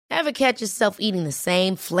Ever catch yourself eating the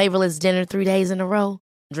same flavorless dinner 3 days in a row?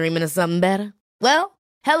 Dreaming of something better? Well,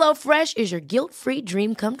 HelloFresh is your guilt-free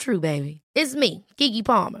dream come true, baby. It's me, Keke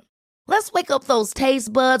Palmer. Let's wake up those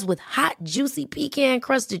taste buds with hot, juicy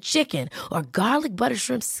pecan-crusted chicken or garlic butter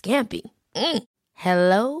shrimp scampi.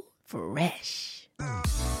 Hello Fresh.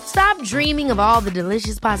 Stop dreaming of all the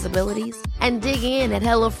delicious possibilities and dig in at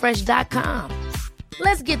HelloFresh.com.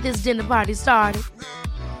 Let's get this dinner party started.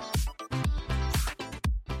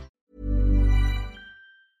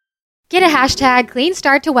 Get a hashtag clean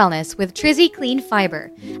start to wellness with Trizzy Clean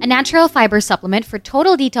Fiber, a natural fiber supplement for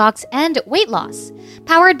total detox and weight loss.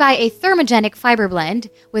 Powered by a thermogenic fiber blend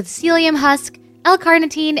with psyllium husk,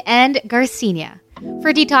 L-carnitine, and Garcinia.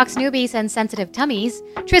 For detox newbies and sensitive tummies,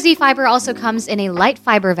 Trizzy Fiber also comes in a light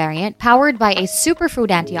fiber variant powered by a superfood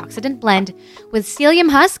antioxidant blend with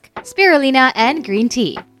psyllium husk, spirulina, and green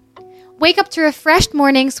tea. Wake up to refreshed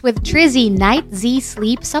mornings with Trizzy Night Z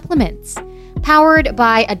Sleep Supplements. Powered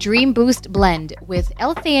by a Dream Boost blend with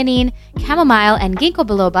L-theanine, chamomile, and ginkgo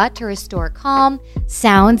biloba to restore calm,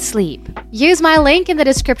 sound sleep. Use my link in the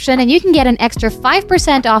description and you can get an extra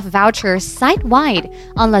 5% off voucher site-wide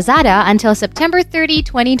on Lazada until September 30,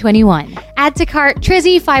 2021. Add to cart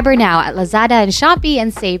Trizzy Fiber now at Lazada and Shopee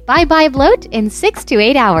and save bye-bye bloat in 6 to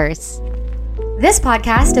 8 hours. This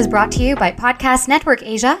podcast is brought to you by Podcast Network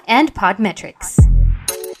Asia and Podmetrics.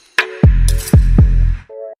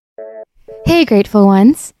 Hey, grateful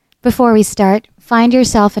ones. Before we start, find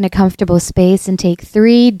yourself in a comfortable space and take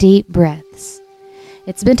 3 deep breaths.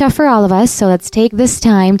 It's been tough for all of us, so let's take this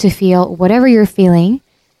time to feel whatever you're feeling.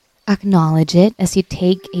 Acknowledge it as you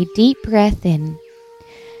take a deep breath in.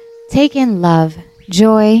 Take in love,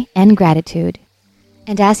 joy, and gratitude.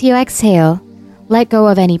 And as you exhale, let go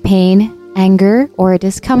of any pain, anger, or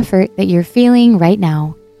discomfort that you're feeling right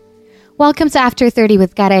now. Welcome to After 30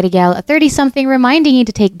 with Cara Rigel, a 30-something reminding you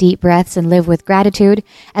to take deep breaths and live with gratitude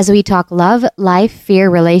as we talk love, life,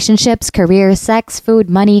 fear, relationships, career, sex,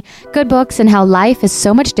 food, money, good books, and how life is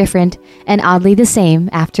so much different and oddly the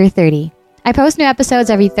same after 30. I post new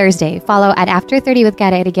episodes every Thursday. Follow at After 30 with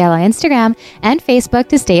Cara Rigel on Instagram and Facebook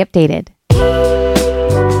to stay updated.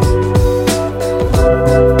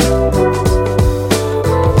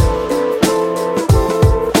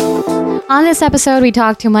 On this episode, we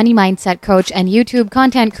talked to money mindset coach and YouTube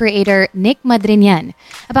content creator Nick Madrinian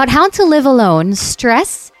about how to live alone,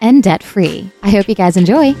 stress, and debt-free. I hope you guys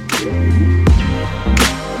enjoy.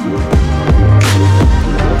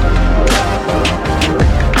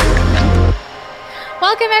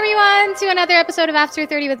 Welcome, everyone, to another episode of After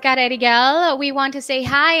 30 with Cara Rigel. We want to say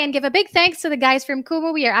hi and give a big thanks to the guys from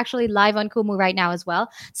Kumu. We are actually live on Kumu right now as well.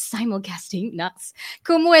 Simulcasting, nuts.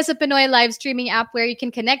 Kumu is a Pinoy live streaming app where you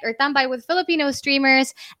can connect or tambay with Filipino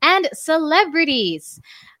streamers and celebrities.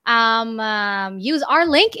 Use our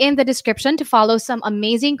link in the description to follow some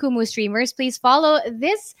amazing Kumu streamers. Please follow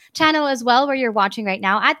this channel as well where you're watching right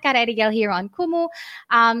now at Cara Rigel here on Kumu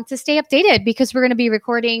to stay updated because we're going to be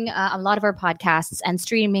recording a lot of our podcasts and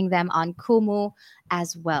streaming them on Kumu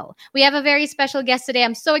as well. We have a very special guest today.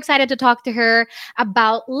 I'm so excited to talk to her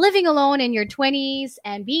about living alone in your 20s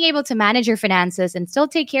and being able to manage your finances and still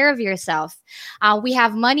take care of yourself. We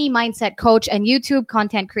have money mindset coach and YouTube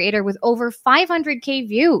content creator with over 500K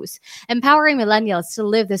views, empowering millennials to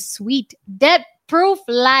live the sweet, debt-proof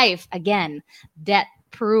life. Again,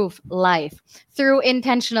 debt-proof life through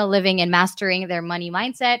intentional living and mastering their money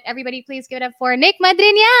mindset. Everybody, please give it up for Nick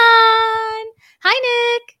Madrinian. Hi,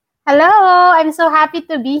 Nick. Hello, I'm so happy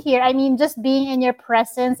to be here. I mean, just being in your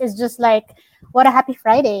presence is just like, what a happy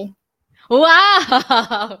Friday.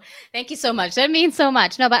 Wow. Thank you so much. That means so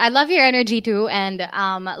much. No, but I love your energy too. And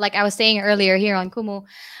like I was saying earlier here on Kumu,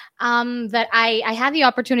 that I had the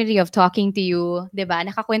opportunity of talking to you, diba?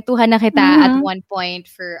 Nakakwentuhan na kita at one point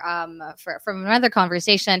from another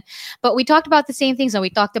conversation. But we talked about the same things, and we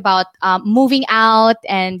talked about moving out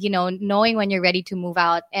and, knowing when you're ready to move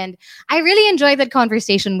out. And I really enjoyed that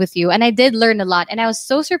conversation with you, and I did learn a lot. And I was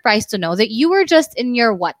so surprised to know that you were just in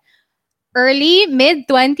your early,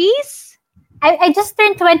 mid-20s? I just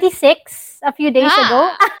turned 26 a few days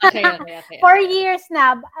ago. Okay. 4 years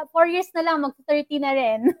na. 4 years na lang, mag-30 na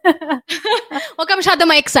rin. Huwag ka masyado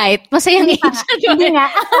ma-excite. Masayang age. Hindi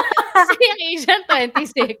nga. Masayang age ang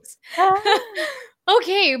 26.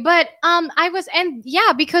 Okay, but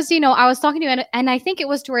because I was talking to you and I think it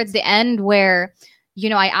was towards the end where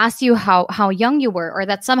I asked you how young you were, or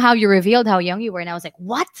that somehow you revealed how young you were, and I was like,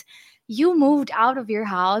 what? You moved out of your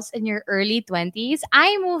house in your early 20s?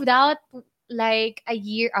 I moved out like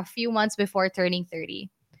a few months before turning 30.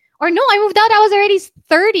 Or no, I moved out, I was already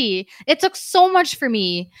 30. It took so much for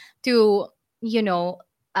me to,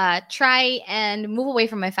 try and move away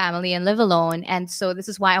from my family and live alone. And so this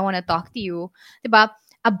is why I want to talk to you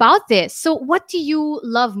about this. So what do you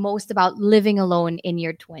love most about living alone in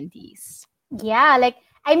your 20s? Yeah, like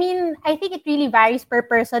I mean, I think it really varies per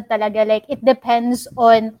person talaga. Like it depends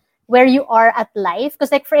on where you are at life.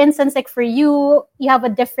 Because like for instance, like for you, you have a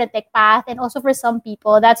different like path, and also for some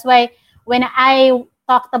people. That's why when I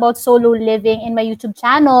talked about solo living in my YouTube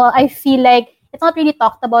channel, I feel like it's not really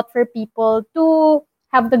talked about for people to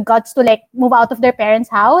have the guts to like move out of their parents'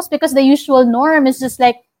 house, because the usual norm is just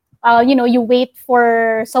like you wait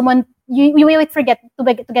for someone, you wait for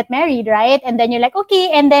to get married, right? And then you're like,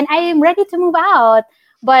 okay, and then I am ready to move out.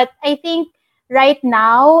 But I think right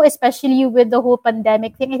now, especially with the whole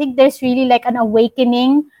pandemic thing, I think there's really like an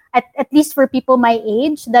awakening, at least for people my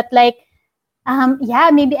age, that like,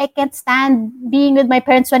 yeah, maybe I can't stand being with my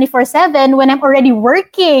parents 24/7 when I'm already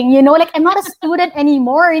working, like I'm not a student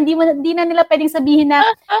anymore. Hindi na nila pwedeng sabihin na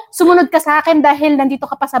sumunod ka sa akin dahil nandito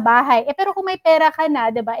ka pa sa bahay. Pero kung may pera ka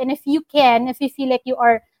na, 'di ba? And if you feel like you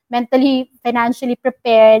are mentally, financially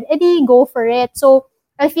prepared, edi go for it. So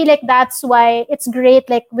I feel like that's why it's great,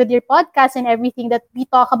 like with your podcast and everything, that we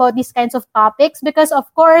talk about these kinds of topics, because of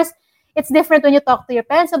course it's different when you talk to your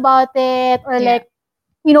parents about it, or like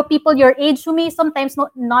people your age who may sometimes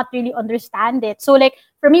not really understand it. So like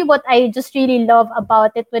for me, what I just really love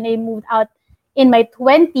about it when I moved out in my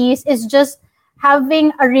 20s is just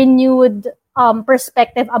having a renewed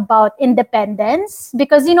perspective about independence.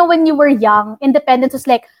 Because when you were young, independence was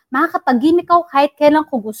like, makakapag-gimik ako kahit kailan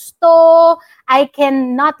ko gusto, I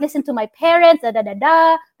can not listen to my parents,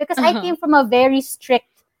 because I came from a very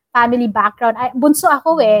strict family background. Bunso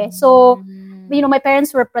ako so my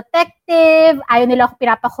parents were protective. Ayaw nila ako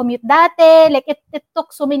pinapa-commute dati. Like, it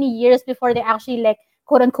took so many years before they actually, like,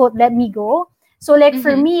 quote-unquote, let me go. So, like,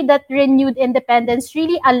 for me, that renewed independence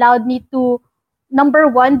really allowed me to, number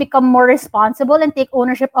one, become more responsible and take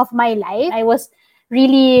ownership of my life. I was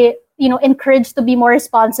really, encouraged to be more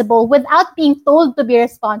responsible without being told to be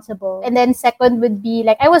responsible. And then second would be,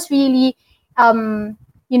 like, I was really,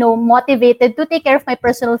 motivated to take care of my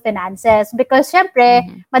personal finances, because syempre,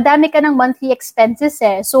 madami ka ng monthly expenses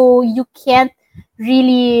so you can't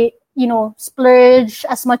really, splurge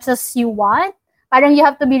as much as you want. Parang you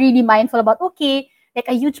have to be really mindful about, okay, like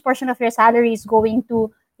a huge portion of your salary is going to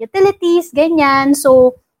utilities, ganyan.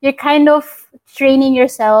 So you're kind of training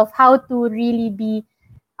yourself how to really be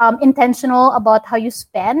intentional about how you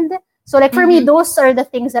spend. So like for me, those are the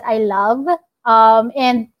things that I love.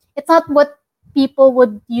 And it's not what people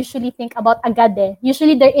would usually think about agad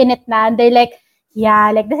Usually they're in it na, they're like, yeah,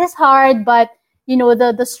 like this is hard, but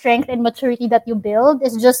the strength and maturity that you build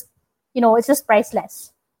is just, it's just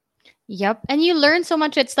priceless. Yep. And you learn so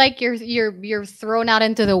much. It's like you're thrown out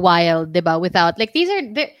into the wild, diba? Without, like,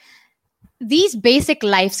 these basic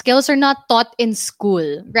life skills are not taught in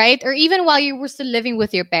school, right? Or even while you were still living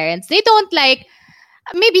with your parents. They don't, like,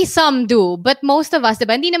 maybe some do, but most of us,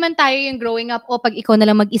 diba, hindi naman tayo yung growing up, pag ikaw na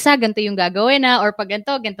lang mag-isa, ganito yung gagawin na, or pag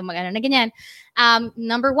ganito mag-ano na ganyan.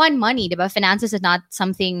 Number one, money, diba? Finances is not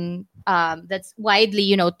something that's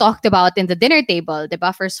widely, talked about in the dinner table,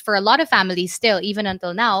 diba? For a lot of families still, even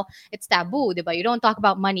until now, it's taboo, diba? You don't talk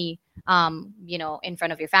about money, in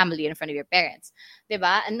front of your family, in front of your parents,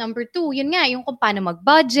 diba? And number two, yun nga, yung kung paano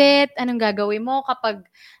mag-budget, anong gagawin mo kapag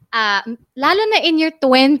lalo na in your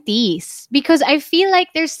 20s, because I feel like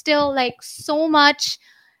there's still like so much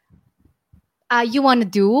you want to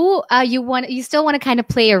do. You still want to kind of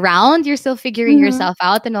play around. You're still figuring yourself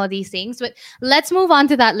out and all these things. But let's move on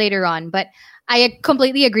to that later on. But I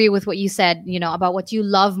completely agree with what you said, about what you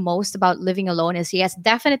love most about living alone is, yes,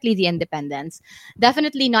 definitely the independence.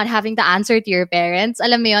 Definitely not having to answer to your parents.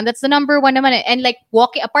 Alam mo yun, that's the number one naman. And like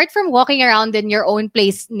apart from walking around in your own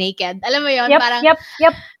place naked. Alam mo yun,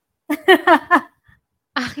 Yep.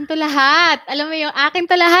 Akin to lahat. Alam mo yung akin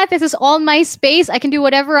to lahat. This is all my space. I can do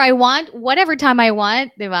whatever I want, whatever time I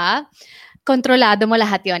want, di ba? Kontrolado mo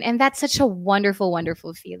lahat yon. And that's such a wonderful,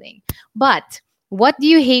 wonderful feeling. But what do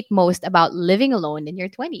you hate most about living alone in your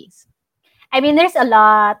 20s? I mean, there's a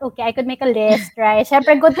lot. Okay, I could make a list, right?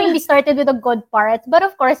 Syempre, good thing we started with the good parts. But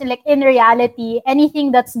of course, like in reality,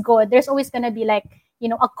 anything that's good, there's always gonna be like,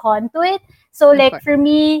 a con to it. So like for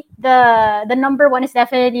me, the number one is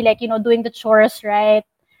definitely like, doing the chores, right?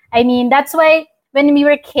 I mean, that's why when we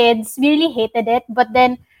were kids, we really hated it. But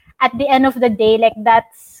then at the end of the day, like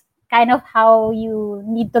that's kind of how you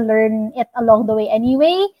need to learn it along the way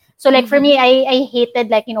anyway. So like for me, I hated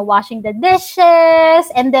like, washing the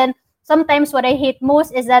dishes. And then sometimes what I hate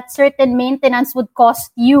most is that certain maintenance would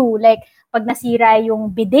cost you. Like pag nasira yung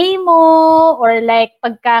bidet mo, or like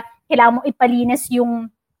pagka kailangan mo ipalinis yung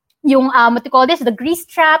yung, what you call this, the grease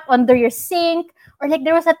trap under your sink. Or like,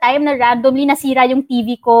 there was a time na randomly nasira yung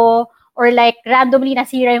TV ko. Or like, randomly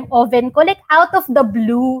nasira yung oven ko. Like, out of the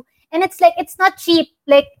blue. And it's like, it's not cheap.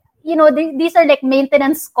 Like, you know, these are like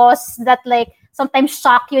maintenance costs that like sometimes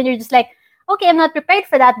shock you. And you're just like, okay, I'm not prepared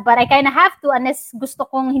for that, but I kind of have to unless gusto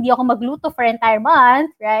kong hindi ako magluto for an entire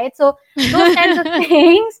month, right? So, those kinds of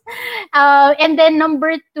things. And then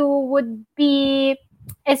number 2 would be,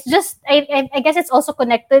 it's just, I guess it's also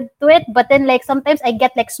connected to it, but then like sometimes I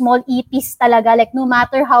get like small ipis talaga, like no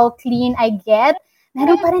matter how clean I get,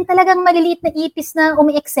 meron pa rin talagang maliliit na ipis na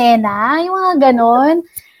umi-eksena, yung mga ganon.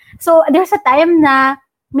 So, there's a time na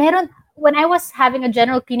when I was having a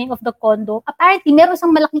general cleaning of the condo, apparently, meron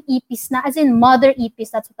isang malaking ipis na, as in mother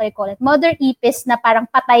ipis, that's what I call it. Mother ipis na parang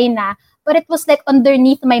patay na, but it was like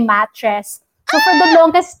underneath my mattress. So for the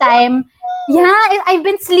longest time, I've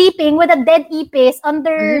been sleeping with a dead ipis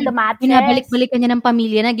under the mattress. Binabalik-balikan niya ng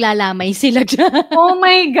pamilya, naglalamay sila dyan. Oh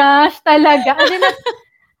my gosh, talaga. As in,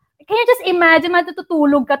 can you just imagine,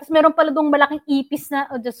 matutulog ka, tapos meron pala dong malaking ipis na,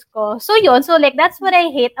 oh Diyos ko. So yun, so like, that's what I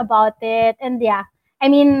hate about it. And yeah, I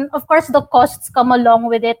mean, of course, the costs come along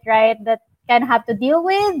with it, right? That can have to deal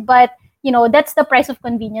with, but you know, that's the price of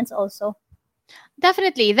convenience also.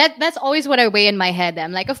 Definitely. That's always what I weigh in my head.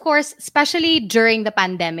 I'm like, of course, especially during the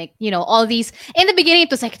pandemic, you know, all these, in the beginning,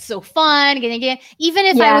 it was like, it's so fun. Ganyan. Even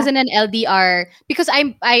if I was in an LDR, because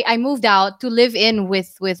I moved out to live in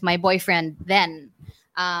with my boyfriend then.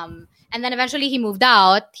 And then eventually he moved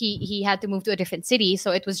out. He had to move to a different city.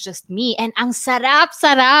 So it was just me. And ang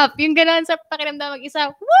sarap. Yung ganun sa pakiramdam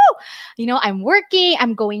mag-isa. Woo! You know, I'm working,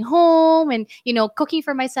 I'm going home and, you know, cooking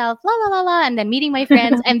for myself, la la la la, and then meeting my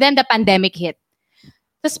friends. And then the pandemic hit.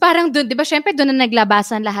 Tapos parang dun, di ba, syempre dun na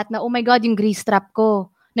naglabasan lahat na, oh my God, yung grease trap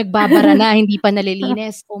ko. Nagbabara na, hindi pa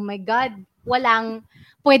nalilinis. Oh my God, walang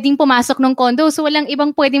pwedeng pumasok ng condo. So, walang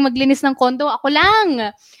ibang pwedeng maglinis ng condo. Ako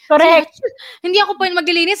lang. Correct. So, hindi ako pwedeng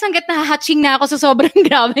maglinis hanggat nahahatching na ako sa sobrang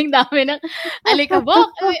grabing dami ng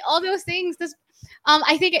alikabok. All those things. Tapos,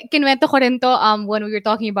 I think kinuwento ko rin to when we were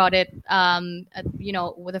talking about it, you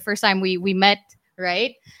know, the first time we met,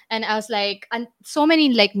 right? And I was like, and so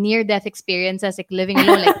many like near-death experiences, like living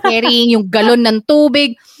alone, like carrying yung galon ng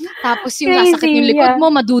tubig, tapos yung nasakit yung likod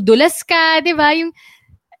mo, madudulas ka, di ba?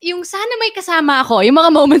 Yung sana may kasama ako, yung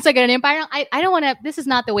mga moments na gano'n, yung parang, I don't wanna, this is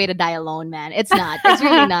not the way to die alone, man. It's not. It's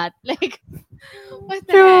really not. Like, what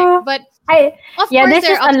the heck? But, of course,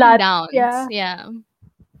 there are ups and downs.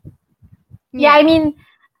 Yeah, I mean,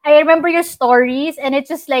 I remember your stories, and it's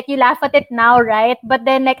just like, you laugh at it now, right? But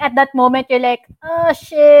then, like, at that moment, you're like, oh,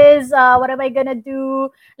 shiz, what am I gonna do?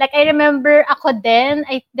 Like, I remember ako din,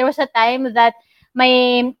 there was a time that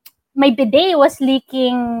my bidet was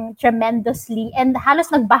leaking tremendously and halos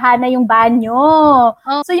nagbaha na yung banyo.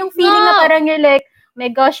 So yung feeling na parang you're like, my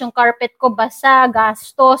gosh, yung carpet ko basa,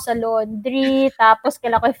 gasto sa laundry, tapos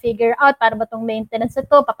kailangan ko i-figure out para ba tong maintenance na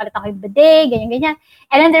to, papalitan ko yung bidet, ganyan.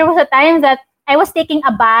 And then there was a time that I was taking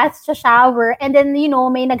a bath sa shower and then, you know,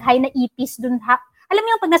 may nag-high na ipis dun. Alam mo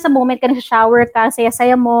yung pag nasa moment ka sa shower ka,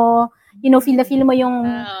 saya-saya mo, you know, feel mo yung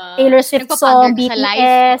Taylor Swift song,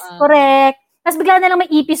 BTS, correct. Tapos bigla na lang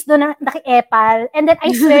may ipis doon na naki-epal. And then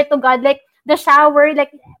I swear to God, like, the shower,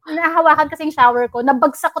 like, nahawakan kasi yung shower ko,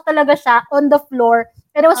 nabagsak ko talaga siya on the floor.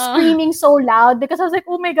 And I was screaming so loud because I was like,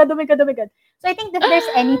 oh my God. So I think that if there's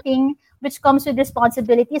anything which comes with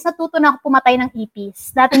responsibility, is natuto na ako pumatay ng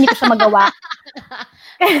ipis. Dati hindi ko siya magawa.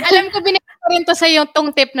 Alam ko, binigay ko rin to sa yung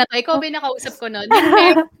tong tip na to. Ikaw binakausap ko nun.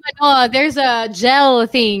 There's a gel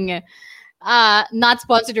thing. Not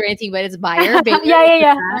sponsored or anything, but it's Bayer.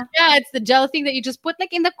 Yeah. Yeah, it's the gel thing that you just put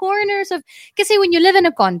like in the corners of, kasi when you live in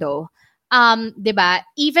a condo, diba,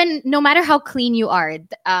 even no matter how clean you are,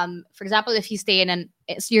 for example, if you're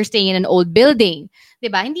staying in an old building,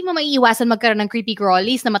 diba, hindi mo maiiwasan magkaroon ng creepy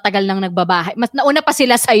crawlies na matagal nang nagbabahay. Mas nauna pa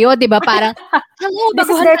sila sa'yo, diba, parang, hello,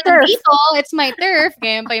 baguhan ka lang dito, it's my turf.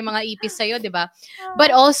 Ganyan pa yung mga ipis sa'yo, diba? But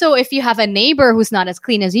also, if you have a neighbor who's not as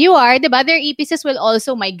clean as you are, diba, their ipises will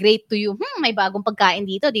also migrate to you. May bagong pagkain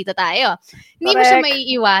dito tayo. Hindi mo siya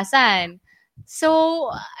maiiwasan. So,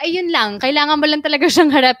 ayun lang. Kailangan mo lang talaga siyang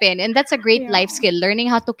harapin. And that's a great life skill, learning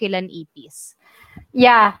how to kill an ipis.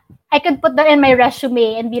 Yeah. I could put that in my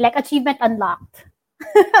resume and be like, achievement unlocked.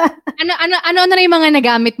 ano na yung mga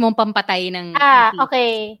nagamit mong pampatay ng ipis?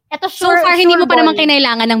 Okay. Ito so far, hindi mo pa naman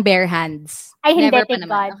kinailangan ng bare hands. Ay, hindi, thank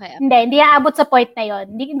God. Okay. Hindi aabot sa point na yon.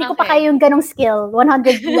 Hindi ko pa kaya yung ganong skill.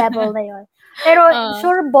 100 level na yon. Pero,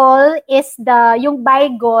 sure ball is yung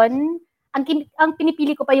bygone. Ang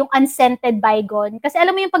pinipili ko pa yung unscented bygone. Kasi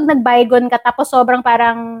alam mo yung pag nag-bygone ka tapos sobrang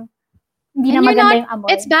parang hindi na maganda yung amoy.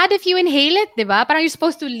 It's bad if you inhale it, di ba? Parang you're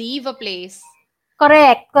supposed to leave a place.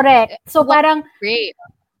 Correct. So Wow, parang great.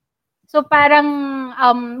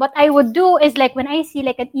 what I would do is like when I see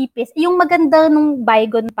like an ipis, yung maganda nung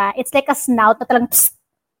bygone pa, it's like a snout na talang psst.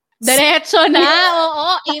 Diretso na. Oo,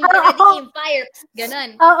 aim ready, aim fire. Ganun.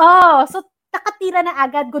 Oo. So, nakatira na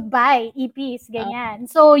agad, goodbye, ipis, ganyan.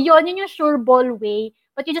 So, yun yung sure ball way.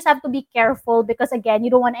 But you just have to be careful because, again,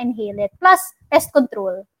 you don't want to inhale it. Plus, pest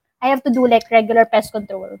control. I have to do like regular pest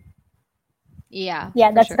control. Yeah,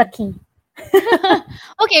 Yeah, for that's sure. the key.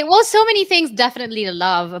 Okay, well, so many things definitely to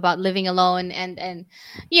love about living alone and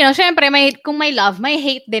you know, syempre kung may love, may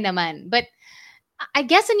hate din naman. But I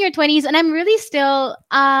guess in your 20s, and I'm really still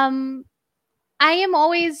I am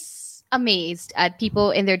always amazed at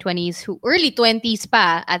people in their 20s who early 20s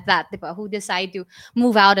pa at that, diba, who decide to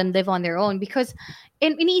move out and live on their own because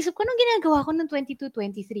iniisip ko nung ginagawa ko nung 22,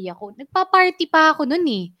 23 ako, nagpa-party pa ako nun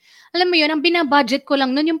eh. Alam mo yun, ang binabudget ko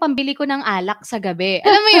lang nun yung pambili ko ng alak sa gabi.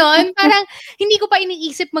 Alam mo yun, parang hindi ko pa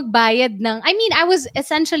iniisip magbayad ng, I mean, I was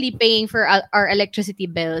essentially paying for our electricity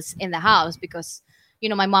bills in the house because you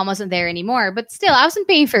know, my mom wasn't there anymore. But still, I wasn't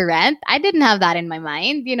paying for rent. I didn't have that in my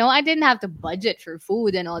mind. You know, I didn't have to budget for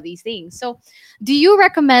food and all these things. So, do you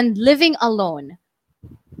recommend living alone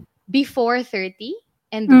before 30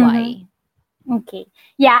 and why? Okay.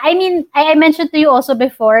 Yeah, I mean, I mentioned to you also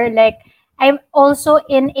before, like, I'm also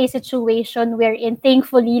in a situation wherein,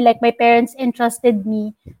 thankfully, like, my parents entrusted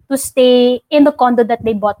me to stay in the condo that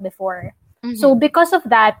they bought before. Mm-hmm. So, because of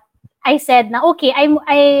that, I said, na, okay,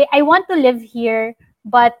 I want to live here,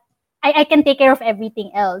 but I can take care of everything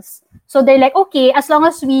else. So they're like, okay, as long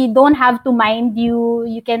as we don't have to mind you,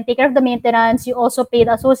 you can take care of the maintenance, you also pay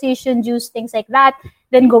the association dues, things like that,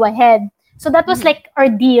 then go ahead. So that was like our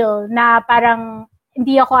deal na parang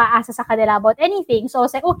hindi ako aasa sa kanila about anything. So I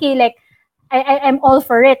was like, okay, like, I'm all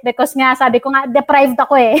for it because nga, sabi ko nga, deprived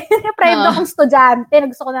ako eh. Deprived akong estudyante.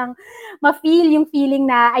 Gusto ko nang ma-feel yung feeling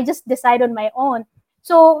na I just decide on my own.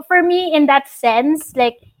 So for me, in that sense,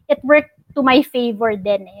 like, it worked to my favor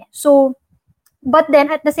then eh. So, but then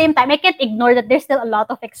at the same time, I can't ignore that there's still a lot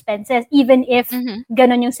of expenses, even if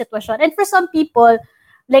ganon yung sitwasyon. And for some people,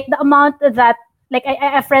 like the amount that, like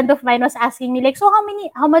a friend of mine was asking me, like, so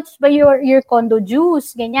how much ba your condo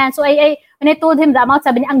dues? Ganyan. So when I told him the amount,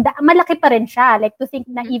 sabi niya, malaki pa rin siya. Like to think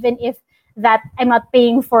na even if that I'm not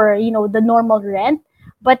paying for, you know, the normal rent.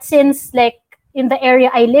 But since like, in the area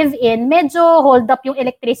I live in, medyo hold up yung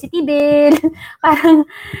electricity bill. Parang,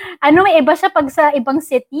 may iba siya pag sa ibang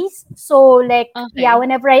cities. So, like, yeah,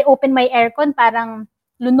 whenever I open my aircon, parang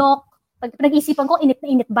lunok. Pag nag-isipan ko, init na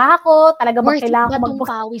init ba ako? Talaga ba kailangan ko mag-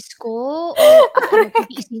 pawis ko? O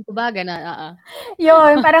titiisin ko ba? Gana,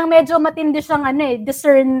 Yun, parang medyo matindi siyang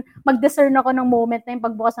mag-discern ako ng moment na yung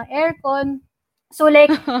pagbukas ng aircon. So,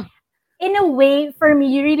 like, in a way, for me,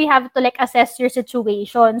 you really have to, like, assess your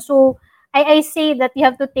situation. So, I say that you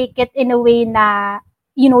have to take it in a way na,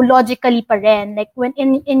 you know, logically pa rin. Like, when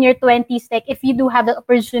in your 20s, like, if you do have the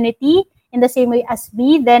opportunity in the same way as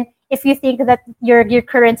me, then if you think that your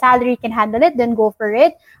current salary can handle it, then go for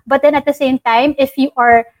it. But then at the same time, if you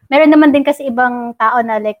are, meron naman din kasi ibang tao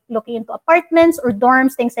na like looking into apartments or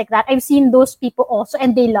dorms, things like that. I've seen those people also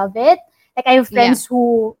and they love it. Like, I have friends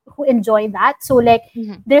who enjoy that. So, like,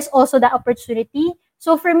 there's also that opportunity.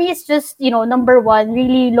 So, for me, it's just, you know, number one,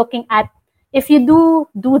 really looking at, if you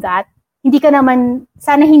do that,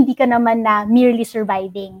 sana hindi ka naman na merely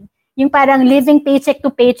surviving. Yung parang living paycheck to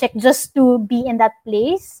paycheck just to be in that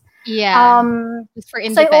place. Yeah. Just for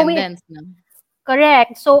independence.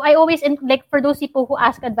 Correct. So I always, like, for those people who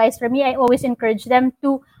ask advice from me, I always encourage them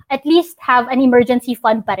to at least have an emergency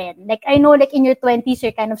fund pa rin. Like, I know, like, in your 20s,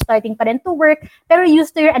 you're kind of starting pa rin to work, pero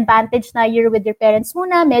use to your advantage na you're with your parents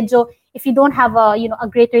muna. Medyo, if you don't have a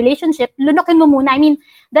great relationship, lunokin mo muna. I mean,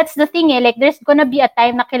 that's the thing eh. Like, there's gonna be a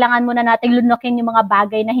time na kailangan muna natin lunokin yung mga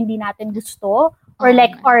bagay na hindi natin gusto or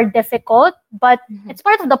are difficult. But it's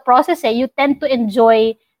part of the process eh. You tend to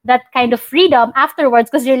enjoy that kind of freedom afterwards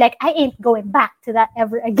because you're like, I ain't going back to that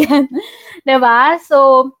ever again. Diba?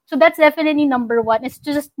 So that's definitely number one. It's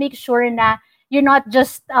to just make sure na you're not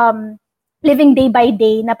just living day by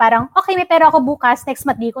day na parang, okay, may pera ako bukas, next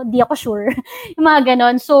month, di ako sure. Yung mga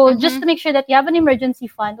ganon. So just to make sure that you have an emergency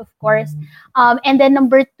fund, of course. And then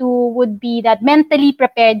number two would be that mentally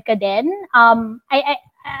prepared ka din. I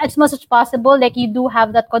as much as possible, like, you do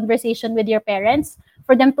have that conversation with your parents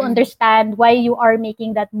for them to understand why you are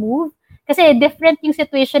making that move. Kasi different yung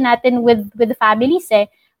situation natin with the families eh.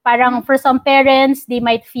 Parang for some parents, they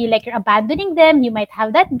might feel like you're abandoning them, you might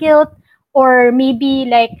have that guilt, or maybe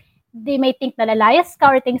like they might think na lalayas ka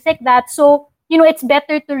or things like that. So, you know, it's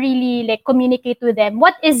better to really like communicate with them.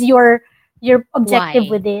 What is your your objective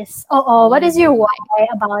Why? with this? Oo, what is your why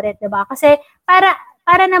about it, diba? Kasi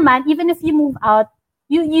para naman, even if you move out,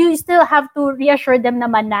 you still have to reassure them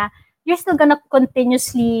naman na you're still gonna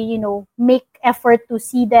continuously, make effort to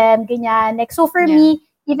see them, ganyan. Like, so for me,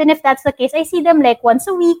 even if that's the case, I see them like once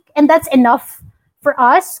a week, and that's enough for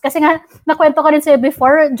us. Kasi nga, nakwento ko rin sa'yo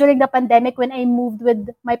before, during the pandemic, when I moved with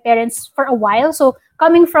my parents for a while. So,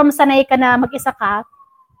 coming from sanay ka na mag-isa ka,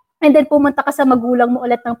 and then pumunta ka sa magulang mo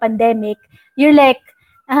ulit ng pandemic, you're like,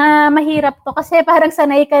 mahirap to. Kasi parang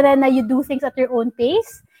sanay ka na you do things at your own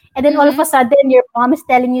pace. And then all of a sudden, your mom is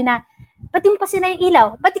telling you na, ba't di mo pa sinay yung ilaw?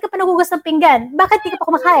 Ba't di ka pa nagugas ng pinggan? Bakit di ka pa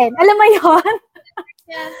kumakain? Alam mo yun?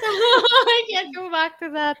 Yes. I can't go back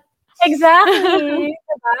to that. Exactly.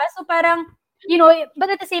 Diba? So parang,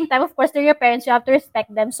 but at the same time, of course, they're your parents. You have to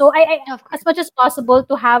respect them. So I as much as possible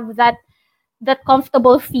to have that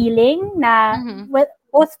comfortable feeling na with,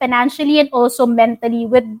 both financially and also mentally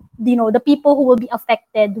with, the people who will be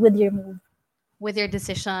affected with your move. With your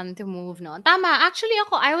decision to move, no? Tama. Actually,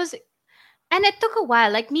 and it took a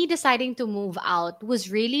while. Like, me deciding to move out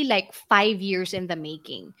was really like 5 years in the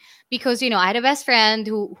making. Because, I had a best friend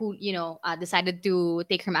who decided to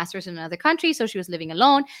take her master's in another country. So she was living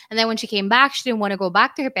alone. And then when she came back, she didn't want to go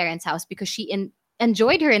back to her parents' house because she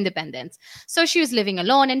enjoyed her independence. So she was living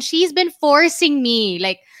alone. And she's been forcing me,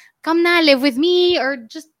 like, come na, live with me, or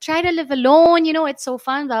just try to live alone. It's so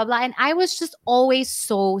fun, blah, blah, blah. And I was just always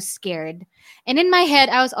so scared. And in my head,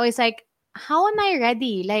 I was always like, how am I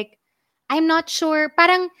ready? Like, I'm not sure.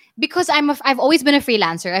 Parang, because I've always been a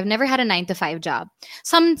freelancer. I've never had a 9-to-5 job.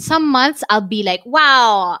 Some months I'll be like,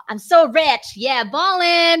 wow, I'm so rich. Yeah,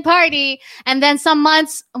 ballin', party. And then some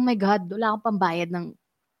months, oh my God, wala akong pambayad ng,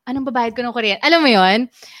 anong babayad ko ng kuryente? Alam mo yun?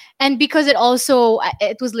 And because it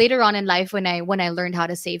was later on in life when I learned how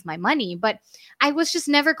to save my money. But I was just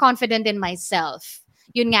never confident in myself.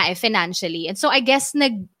 Yun nga financially. And so I guess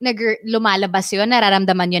lumalabas yun,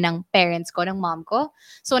 nararamdaman yun ng parents ko, ng mom ko.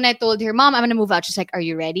 So when I told her, Mom, I'm gonna move out, she's like, are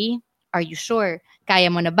you ready? Are you sure?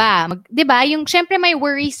 Kaya mo na ba? Diba? Yung syempre may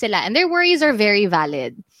worries sila. And their worries are very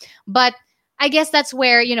valid. But I guess that's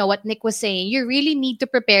where, what Nick was saying, you really need to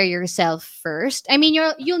prepare yourself first. I mean,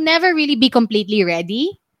 you'll never really be completely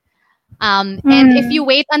ready. And if you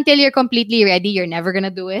wait until you're completely ready, you're never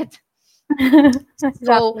gonna do it. Exactly.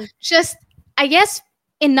 So just, I guess,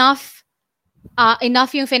 enough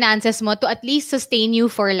yung finances mo to at least sustain you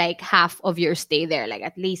for like half of your stay there, like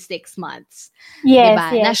at least 6 months. Yes,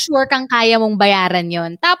 diba? yes. Na sure kang kaya mong bayaran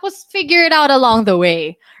yon. Tapos figure it out along the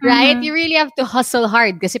way, right? You really have to hustle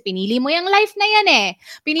hard kasi pinili mo yung life na yan eh.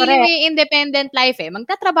 Pinili mo yung independent life eh.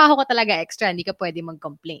 Magtatrabaho ka talaga extra, hindi ka pwede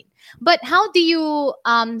mag-complain. But how do you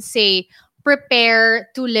say prepare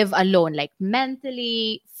to live alone, like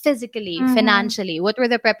mentally, physically, financially? What were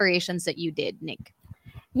the preparations that you did, Nick?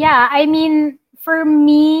 Yeah, I mean, for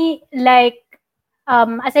me, like,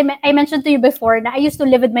 as I mentioned to you before, na I used to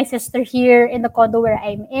live with my sister here in the condo where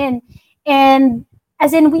I'm in. And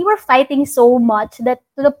as in, we were fighting so much that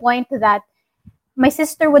to the point that my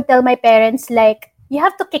sister would tell my parents, like, you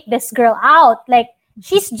have to kick this girl out. Like,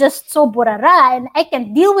 she's just so burara and I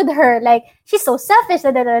can't deal with her. Like, she's so selfish,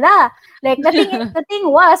 da da da da. Like, the thing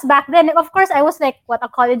was, back then, of course, I was like, a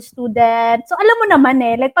college student. So, alam mo naman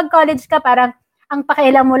eh, like, pag college ka, parang, ang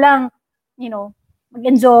pakialam mo lang,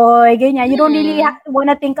 mag-enjoy, ganyan. You don't really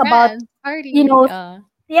wanna think about, party,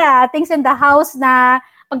 things in the house na,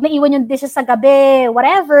 pag naiwan yung dishes sa gabi,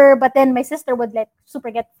 whatever. But then, my sister would like,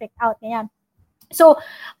 super get freaked out, ganyan. So,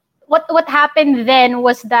 what happened then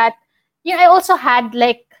was that, I also had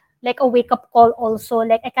like a wake-up call also.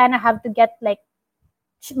 Like, I kind of have to get like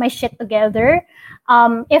my shit together.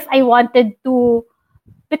 If I wanted to,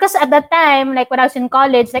 because at that time, like when I was in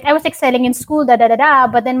college, like I was excelling in school,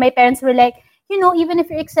 but then my parents were like, even if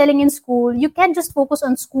you're excelling in school, you can't just focus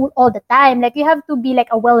on school all the time. Like, you have to be like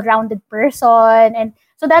a well-rounded person. And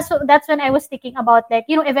so that's when I was thinking about like,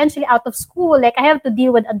 eventually out of school, like I have to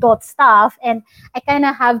deal with adult stuff and I kind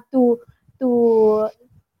of have to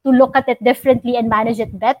look at it differently and manage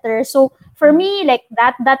it better. So for me, like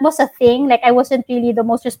that was a thing. Like, I wasn't really the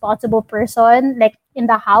most responsible person like in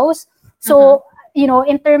the house. So,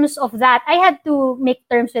 in terms of that, I had to make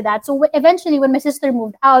terms with that. So eventually when my sister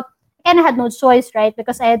moved out, I kind of had no choice, right?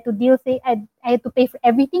 Because I had to I had to pay for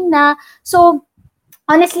everything na. So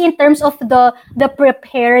honestly, in terms of the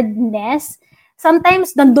preparedness,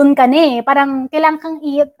 sometimes nandun ka na eh. Parang kailangan kang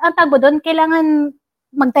ang tawag mo doon, kailangan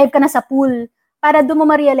mag-dive ka na sa pool para doon mo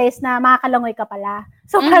ma-realize na makakalangoy ka pala.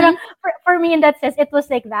 So parang for me in that sense, it was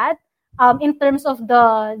like that. in terms of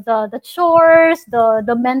the chores,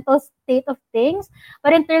 the mental state of things.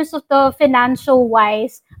 But in terms of the financial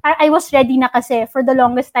wise, I was ready na kasi for the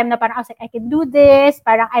longest time na parang I was like, I can do this.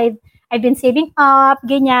 Parang I've been saving up,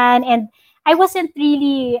 ganyan. And I wasn't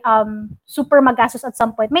really super magastos at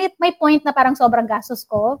some point. May point na parang sobrang gastos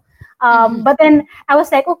ko. But then I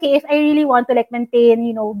was like, okay, if I really want to like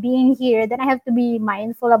maintain, being here, then I have to be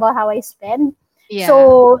mindful about how I spend. Yeah.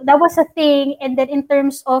 So that was a thing. And then in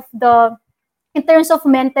terms of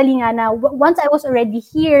mentally nga na, once I was already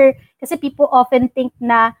here, kasi people often think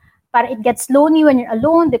na para it gets lonely when you're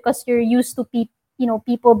alone because you're used to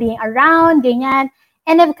people being around, ganyan.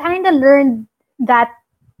 And I've kind of learned that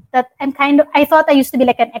I thought I used to be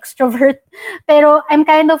like an extrovert, pero I'm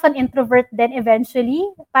kind of an introvert then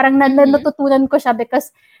eventually. Parang natutunan ko siya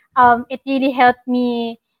because it really helped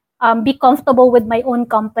me be comfortable with my own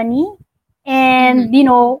company. And,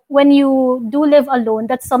 when you do live alone,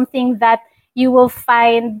 that's something that you will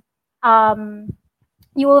find that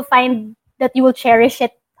you will cherish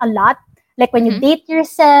it a lot. Like when you date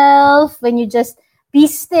yourself, when you just be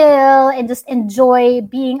still and just enjoy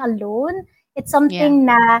being alone, it's something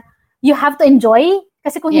na you have to enjoy.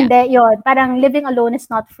 Kasi kung hindi, yun, parang living alone is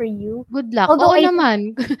not for you. Good luck. Although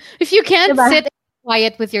naman. If you can't diba? sit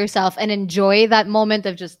quiet with yourself and enjoy that moment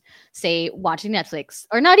of just, say, watching Netflix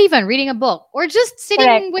or not even reading a book or just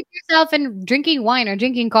sitting with yourself and drinking wine or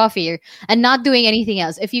drinking coffee and not doing anything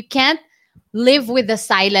else. If you can't live with the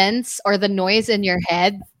silence or the noise in your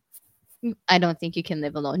head, I don't think you can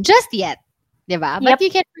live alone just yet. Diba? But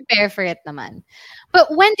you can prepare for it naman.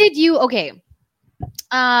 But when did you,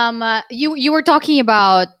 you were talking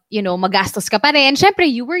about, magastos ka pa rin. Syempre,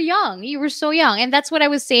 you were young. You were so young. And that's what I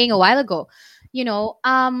was saying a while ago.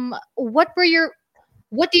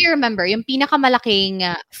 What do you remember? Yung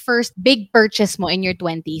pinakamalaking first big purchase mo in your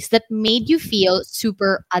 20s that made you feel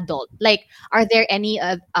super adult? Like, are there any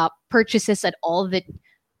purchases at all that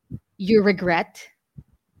you regret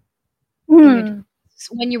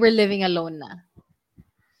when you were living alone na?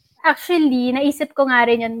 Actually, naisip ko nga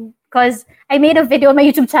rin yun because I made a video on my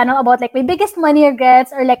YouTube channel about like my biggest money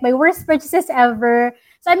regrets or like my worst purchases ever.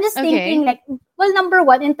 So I'm just thinking like, well, number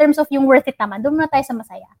one, in terms of yung worth it naman, doon muna tayo sa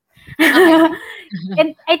masaya. Okay.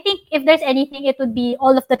 And I think if there's anything, it would be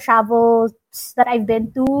all of the travels that I've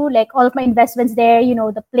been to, like all of my investments there,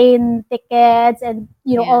 the plane tickets and,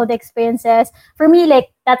 all the experiences. For me,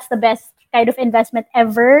 like, that's the best kind of investment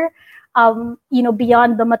ever,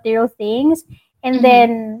 beyond the material things. And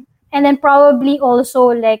then probably also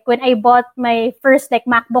like when I bought my first like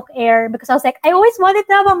MacBook Air, because I was like, I always wanted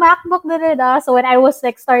to have a MacBook. So when I was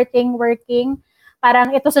like starting working,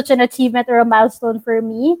 parang it was such an achievement or a milestone for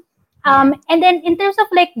me. And then in terms of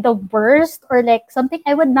like the worst or like something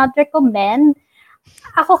I would not recommend,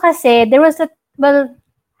 ako kasi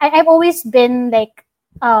I've always been like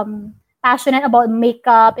passionate about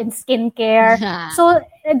makeup and skincare. So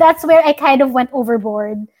that's where I kind of went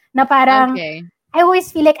overboard. Na parang I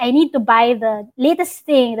always feel like I need to buy the latest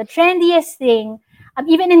thing, the trendiest thing.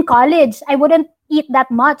 Even in college, I wouldn't eat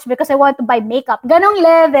that much because I want to buy makeup. Ganong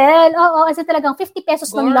level. Oo, kasi talagang 50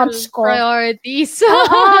 pesos ng lunch ko. Priorities.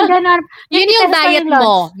 Oo, ganon. Yun yung diet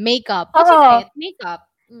mo, makeup. What's your diet? Makeup.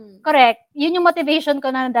 Correct. Yun yung motivation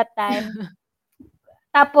ko na that time.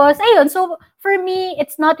 Tapos, ayun. So, for me,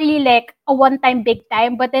 it's not really like a one-time big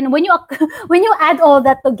time. But then when you add all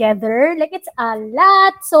that together, like it's a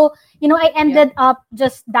lot. So, I ended up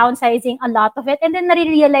just downsizing a lot of it. And then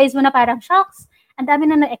nare-realize mo na parang, shucks, ang dami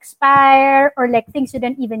na na-expire or like things you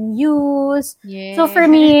didn't even use. Yeah. So for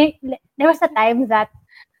me, there was a time that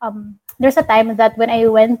when I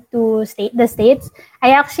went to the States,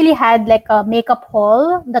 I actually had like a makeup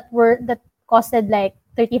haul that costed like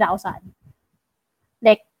 30,000.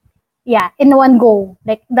 Like, yeah, in one go,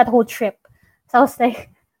 like that whole trip. So I was like,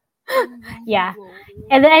 yeah.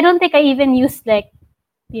 And then I don't think I even used like,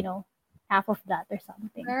 half of that or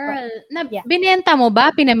something. Girl, binenta mo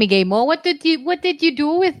ba? Pinamigay mo? What did you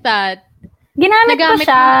do with that? Nagamit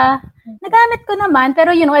ko naman,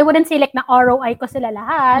 pero I wouldn't say like na ROI ko sila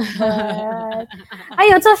lahat. But,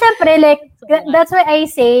 ayun, so syempre like that's why I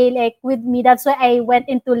say like with me, that's why I went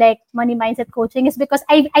into like money mindset coaching is because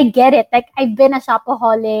I get it. Like I've been a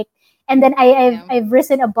shopaholic and then I've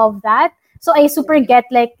risen above that. So I super get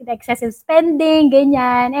like the excessive spending,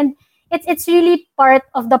 ganyan. And it's really part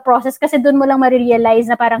of the process kasi dun mo lang ma-realize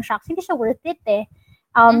na parang shocks, hindi siya worth it eh.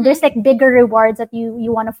 There's like bigger rewards that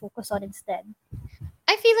you want to focus on instead.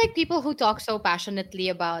 I feel feel like people who talk so passionately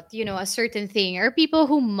about, a certain thing are people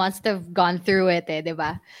who must have gone through it,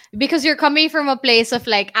 diba? Because you're coming from a place of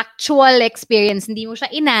like actual experience. Hindi mo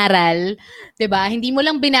siya inaral, diba? Hindi mo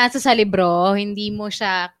lang binasa sa libro, hindi mo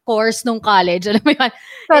siya course nung college. Alam mo yun?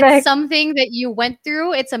 Correct. It's something that you went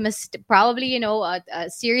through. It's probably, a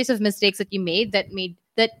series of mistakes that you made that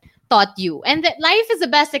taught you. And that life is the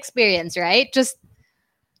best experience, right?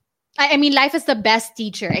 I mean, life is the best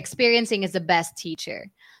teacher. Experiencing is the best teacher.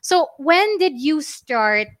 So when did you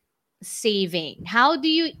start saving? How do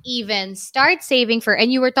you even start saving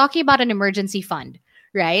and you were talking about an emergency fund,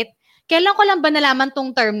 right? Kailan ko lang ba nalaman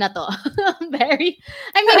tong term na to?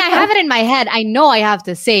 I have it in my head. I know I have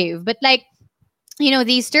to save. But like,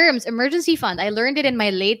 these terms, emergency fund, I learned it in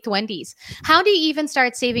my late 20s. How do you even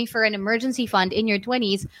start saving for an emergency fund in your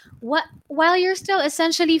 20s while you're still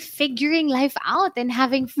essentially figuring life out and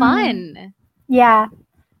having fun? Yeah,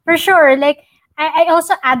 for sure. Like, I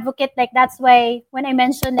also advocate, like, that's why when I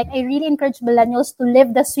mentioned, like, I really encourage millennials to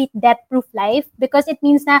live the sweet debt-proof life because it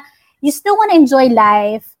means that you still want to enjoy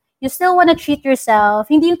life. You still want to treat yourself.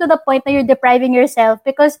 Hindi to the point that you're depriving yourself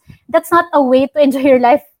because that's not a way to enjoy your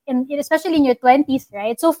life. Especially in your 20s,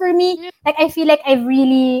 right? So for me, like I feel like I've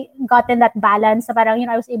really gotten that balance. Parang,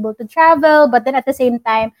 I was able to travel, but then at the same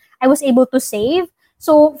time, I was able to save.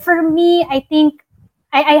 So for me, I think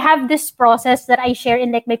I have this process that I share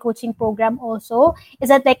in like my coaching program also, is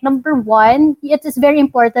that like number one, it is very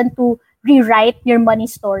important to rewrite your money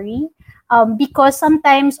story. Because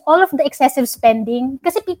sometimes all of the excessive spending,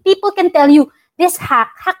 because people can tell you this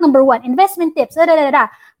hack number one, investment tips, da, da, da, da.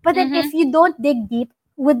 But then if you don't dig deep,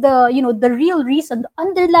 with the, the real reason, the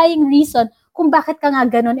underlying reason kung bakit ka nga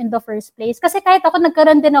ganun in the first place. Kasi kahit ako,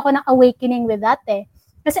 nagkaroon din ako ng awakening with that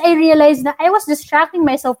Kasi I realized that I was distracting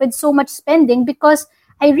myself with so much spending because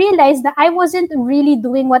I realized that I wasn't really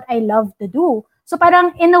doing what I love to do. So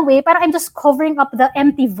parang in a way, parang I'm just covering up the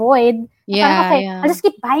empty void. Yeah, parang, okay, yeah. I'll just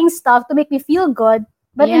keep buying stuff to make me feel good.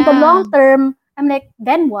 But in the long term, I'm like,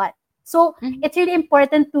 then what? So it's really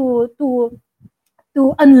important to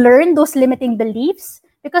unlearn those limiting beliefs.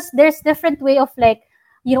 Because there's different way of like,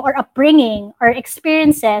 our upbringing, our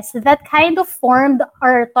experiences that kind of formed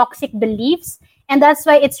our toxic beliefs. And that's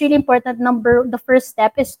why it's really important. The first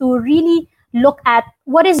step is to really look at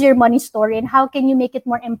what is your money story and how can you make it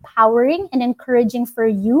more empowering and encouraging for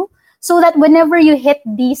you so that whenever you hit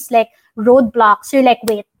these like roadblocks, you're like,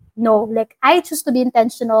 wait, no, like I choose to be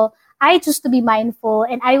intentional. I choose to be mindful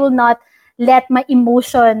and I will not let my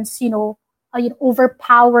emotions,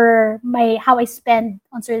 overpower how I spend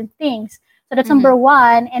on certain things. So that's number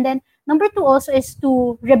one. And then number two also is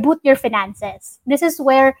to reboot your finances. This is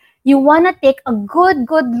where you want to take a good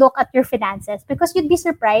look at your finances because you'd be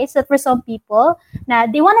surprised that for some people,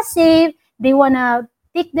 they want to save, they want to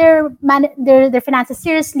take their finances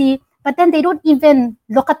seriously, but then they don't even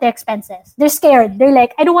look at their expenses. They're scared. They're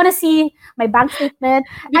like, I don't want to see my bank statement.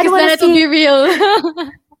 Because I don't want then to it'll be real.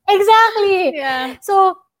 Exactly. Yeah.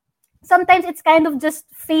 So sometimes it's kind of just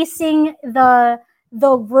facing the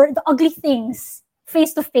ugly things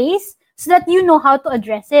face to face so that you know how to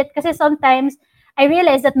address it. Because sometimes I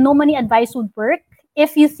realize that no money advice would work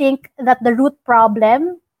if you think that the root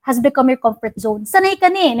problem has become your comfort zone. Sanay ka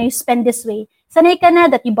na you spend this way. Sanay ka na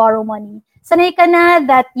that you borrow money. Sanay ka na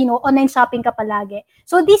that, online shopping ka palagi.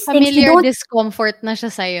 So these Familiar things you don't... discomfort na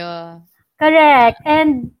siya sa'yo. Correct.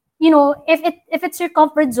 And if it's your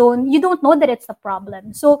comfort zone, you don't know that it's a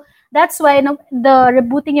problem. So that's why the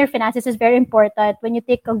rebooting your finances is very important. When you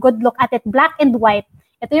take a good look at it, black and white,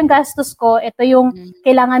 ito yung gastos ko, ito yung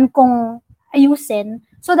kailangan kong ayusin,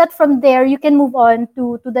 so that from there you can move on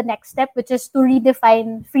to the next step, which is to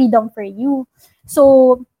redefine freedom for you.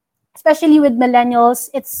 So especially with millennials,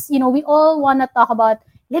 it's, we all want to talk about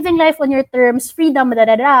living life on your terms, freedom,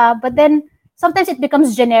 but then sometimes it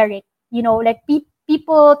becomes generic. Like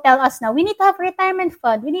people tell us now, we need to have a retirement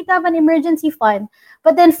fund, we need to have an emergency fund.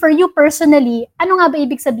 But then for you personally, ano nga ba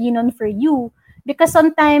ibig sabihin nun for you? Because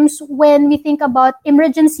sometimes when we think about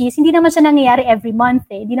emergencies, hindi naman siya nangyayari every month.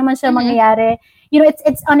 Hindi naman siya mangyayari.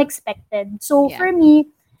 It's unexpected. So for me,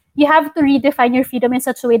 you have to redefine your freedom in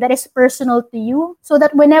such a way that is personal to you so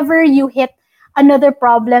that whenever you hit another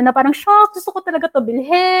problem na parang, shock, gusto ko talaga to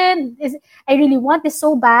bilhin. I really want this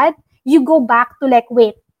so bad. You go back to like,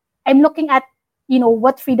 wait, I'm looking at,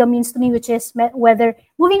 what freedom means to me, which is whether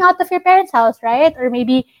moving out of your parents' house, right? Or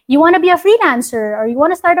maybe you want to be a freelancer or you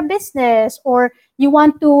want to start a business or you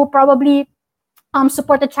want to probably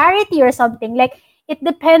support a charity or something. Like, it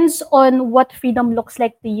depends on what freedom looks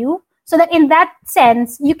like to you. So that in that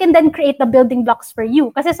sense, you can then create the building blocks for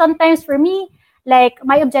you. Because sometimes for me, like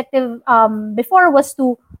my objective before was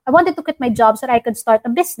to I wanted to quit my job so that I could start a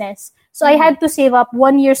business. So I had to save up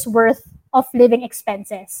 1 year's worth of living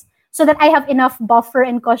expenses so that I have enough buffer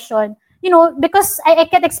and cushion, because I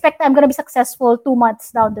can't expect that I'm going to be successful 2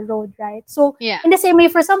 months down the road, right? So in the same way,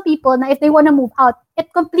 for some people, na if they want to move out,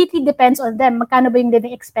 it completely depends on them. Magkano ba yung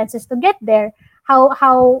living expenses to get there?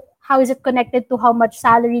 How is it connected to how much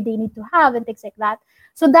salary they need to have and things like that?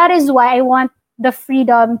 So that is why I want the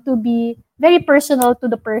freedom to be very personal to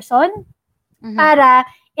the person, para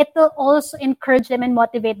it will also encourage them and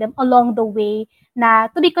motivate them along the way na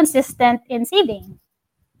to be consistent in saving.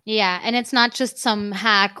 Yeah, and it's not just some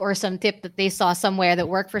hack or some tip that they saw somewhere that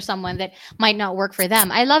worked for someone that might not work for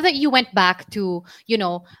them. I love that you went back to,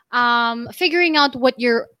 figuring out what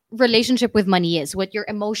your relationship with money is, what your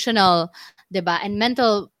emotional, diba, and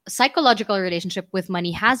mental, psychological relationship with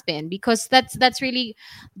money has been, because that's really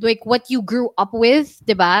like what you grew up with,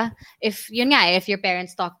 diba? If your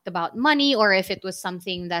parents talked about money, or if it was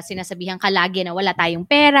something that sinasabihan ka lagi na wala tayong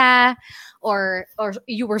pera, or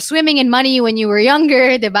you were swimming in money when you were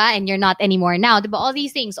younger, diba? And you're not anymore now, diba? All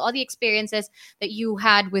these things, all the experiences that you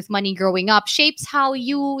had with money growing up shapes how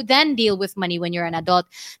you then deal with money when you're an adult.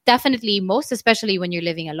 Definitely, most especially when you're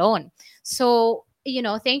living alone. So,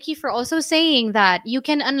 thank you for also saying that you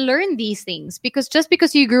can unlearn these things, because just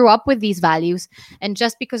because you grew up with these values, and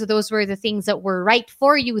just because those were the things that were right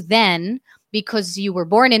for you then, because you were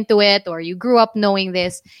born into it or you grew up knowing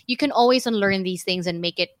this, you can always unlearn these things and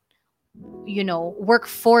make it, work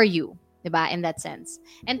for you, diba? In that sense.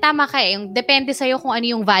 And tama ka yung depende sa'yo kung ano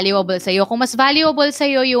yung valuable sa'yo. Kung mas valuable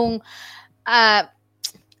sa'yo yung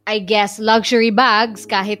I guess, luxury bags,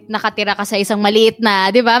 kahit nakatira ka sa isang maliit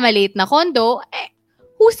na condo,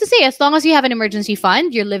 who's to say? As long as you have an emergency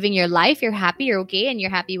fund, you're living your life, you're happy, you're okay, and you're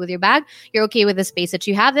happy with your bag, you're okay with the space that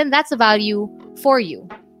you have, then that's a value for you,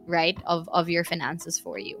 right? Of your finances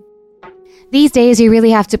for you. These days, you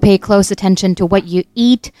really have to pay close attention to what you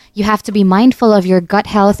eat. You have to be mindful of your gut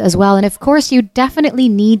health as well. And of course, you definitely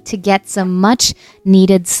need to get some much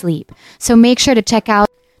needed sleep. So make sure to check out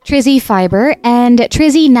Trizzy Fiber and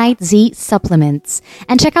Trizzy Night Z supplements.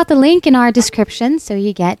 And check out the link in our description so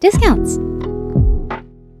you get discounts.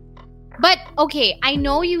 But okay, I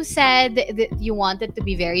know you said that you wanted to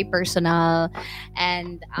be very personal,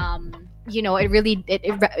 and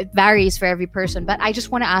it varies for every person. But I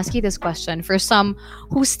just want to ask you this question for some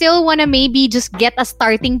who still want to maybe just get a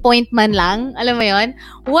starting point man lang, alam mo yon?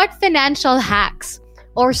 What financial hacks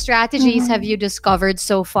or strategies have you discovered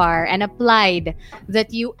so far and applied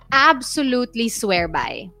that you absolutely swear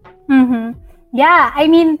by? Yeah, I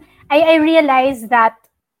mean, I realized that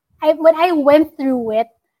when I went through it,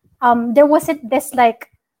 there wasn't this like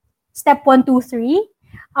step 1, 2, 3.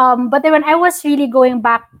 But then when I was really going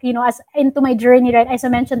back, as into my journey, right, as I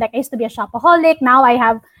mentioned, like I used to be a shopaholic. Now I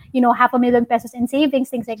have, 500,000 pesos in savings,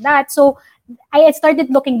 things like that. So I started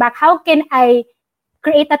looking back, how can I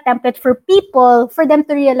create a template for people, for them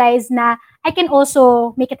to realize na I can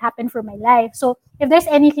also make it happen for my life. So if there's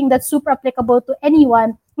anything that's super applicable to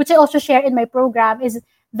anyone, which I also share in my program, is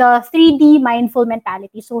the 3D mindful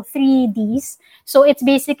mentality. So 3Ds. So it's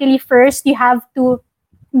basically, first, you have to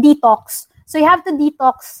detox. So you have to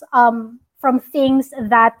detox from things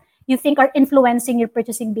that you think are influencing your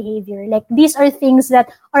purchasing behavior. Like, these are things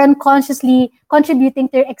that are unconsciously contributing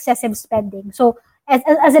to your excessive spending. So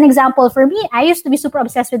as an example, for me, I used to be super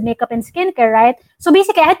obsessed with makeup and skincare, right? So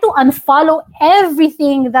basically, I had to unfollow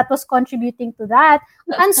everything that was contributing to that,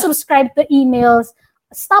 unsubscribe to emails,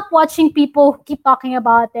 stop watching people who keep talking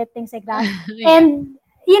about it, things like that. Yeah. And,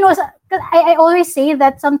 I always say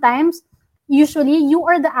that sometimes, usually, you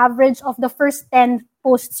are the average of the first 10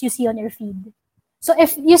 posts you see on your feed. So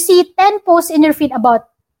if you see 10 posts in your feed about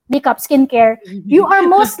makeup, skincare, you are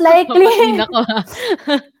most likely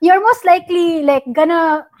like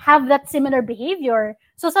gonna have that similar behavior.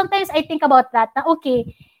 So sometimes I think about that. Na,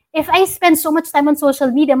 okay, if I spend so much time on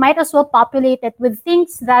social media, might as well populate it with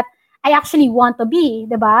things that I actually want to be,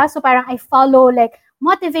 diba? So parang I follow like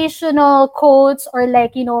motivational quotes or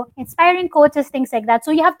like, inspiring quotes, things like that.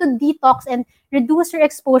 So you have to detox and reduce your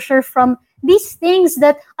exposure from these things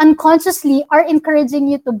that unconsciously are encouraging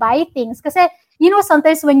you to buy things. Kasi,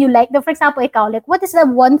 sometimes when you like, for example, ikaw, like, what is the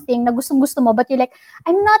one thing na gustong-gusto mo, but you're like,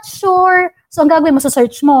 I'm not sure. So ang gagawin mo sa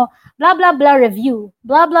search mo, blah, blah, blah review,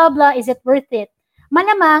 blah, blah, blah, is it worth it?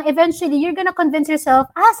 Malamang, eventually, you're gonna convince yourself,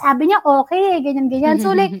 sabi niya, okay, ganyan. So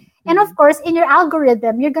like, and of course, in your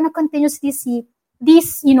algorithm, you're gonna continuously see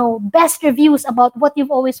these, best reviews about what you've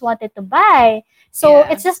always wanted to buy. So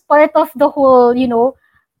it's just part of the whole,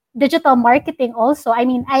 digital marketing also. I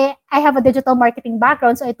mean, I have a digital marketing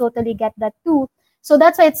background, so I totally get that too. So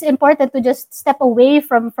that's why it's important to just step away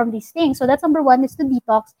from these things. So that's number one, is to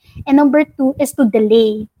detox, and number two is to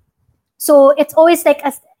delay. So it's always like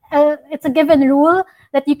it's a given rule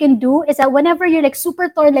that you can do, is that whenever you're like super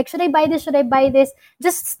torn, like should I buy this, should I buy this,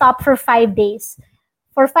 just stop for 5 days.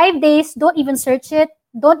 For 5 days, don't even search it,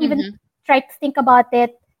 don't even try to think about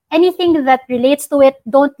it. Anything that relates to it,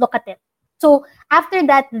 don't look at it. So after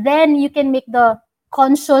that, then you can make the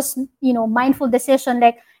conscious, mindful decision,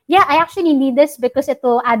 like, yeah, I actually need this because it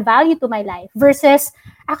will add value to my life, versus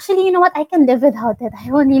actually, you know what, I can live without it, I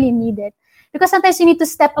don't really need it. Because sometimes you need to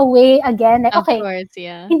step away again, like, Of okay, course,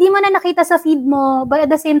 yeah. hindi mo na nakita sa feed mo, but at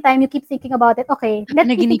the same time, you keep thinking about it. Okay, let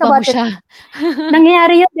me think Naginipan mo about it. siya.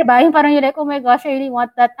 Nangyayari yun, di ba? Yung parang you're like, oh my gosh, I really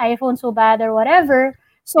want that iPhone so bad or whatever.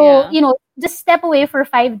 So, Yeah. just step away for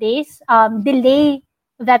 5 days, delay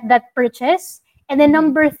that purchase. And then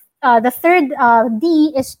the third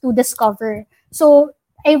D is to discover. So,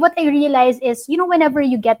 what I realize is, whenever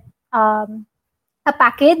you get a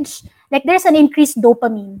package, like there's an increased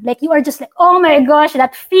dopamine. Like you are just like, oh my gosh,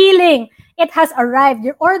 that feeling, it has arrived.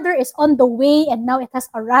 Your order is on the way and now it has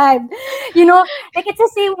arrived. Like it's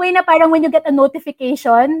the same way na parang when you get a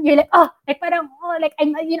notification, you're like, oh, like parang, oh, like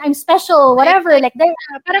I'm special, whatever. Like there,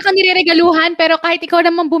 Parang kang nireregaluhan, pero kahit ikaw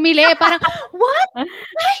naman bumili, parang, what?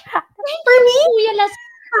 for me, Kuya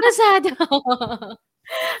Lazada.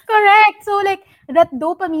 correct. So like that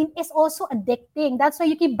dopamine is also addicting. That's why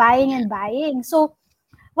you keep buying and buying. So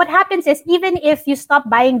what happens is, even if you stop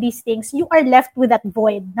buying these things, you are left with that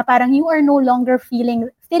void. Na parang you are no longer filling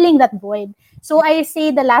that void. So I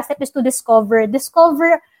say the last step is to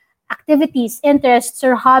discover activities, interests,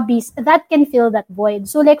 or hobbies that can fill that void.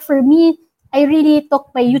 So like for me, I really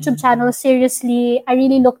took my YouTube channel seriously. I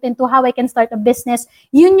really looked into how I can start a business.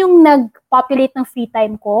 Yun yung nag-populate ng free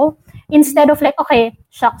time ko. Instead of like, okay,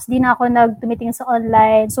 shucks, di na ako tumitingin sa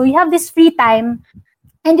online. So you have this free time.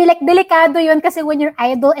 And you're like, delikado yun kasi when you're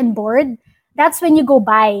idle and bored, that's when you go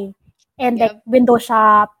buy and like window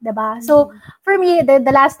shop, diba? So for me,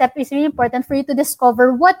 the last step is really important for you to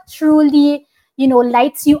discover what truly,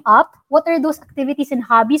 lights you up. What are those activities and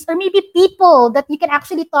hobbies, or maybe people that you can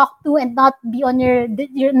actually talk to and not be on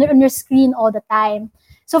your screen all the time.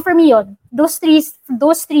 So for me, those three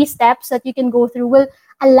steps that you can go through will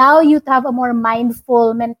allow you to have a more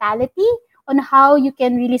mindful mentality on how you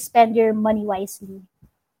can really spend your money wisely.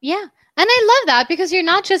 Yeah. And I love that because you're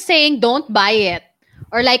not just saying don't buy it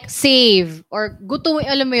or like save or gusto,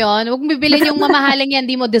 alam mo yun, huwag bibilin yung mamahaling yan,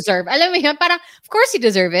 di mo deserve. Alam mo yun, parang, of course you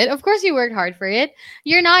deserve it. Of course you worked hard for it.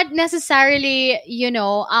 You're not necessarily,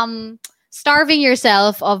 starving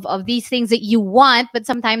yourself of these things that you want but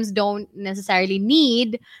sometimes don't necessarily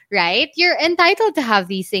need, right? You're entitled to have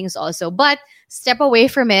these things also. But step away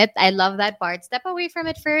from it. I love that part. Step away from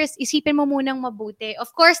it first. Isipin mo munang mabuti.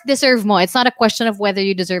 Of course, deserve mo. It's not a question of whether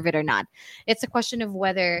you deserve it or not. It's a question of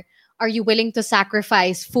whether are you willing to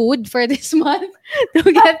sacrifice food for this month to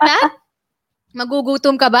get that?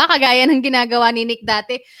 Magugutom ka ba? Kagaya ng ginagawa ni Nick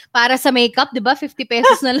dati para sa makeup, di ba? 50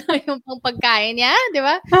 pesos na lang yung pagkain niya, di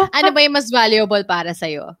ba? Ano ba yung mas valuable para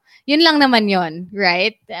sa'yo? Yun lang naman yun,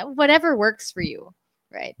 right? Whatever works for you,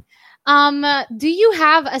 right? Do you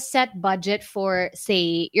have a set budget for,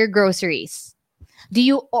 say, your groceries? Do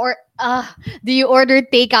you order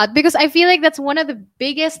takeout? Because I feel like that's one of the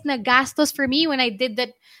biggest na gastos for me when I did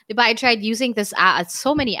that. Diba, I tried using this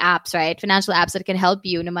so many apps, right? Financial apps that can help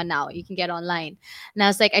you naman now. You can get online. And I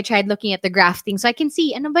was like, I tried looking at the grafting so I can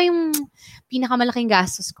see ano ba yung pinakamalaking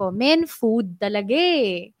gastos ko. Men, food talaga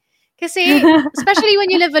eh. Kasi, especially when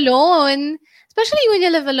you live alone,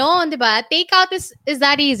 diba? Takeout is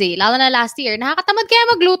that easy. Lalo na last year, nakakatamad kaya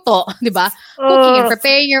magluto, diba? Cooking and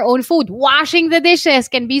preparing your own food, washing the dishes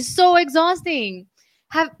can be so exhausting.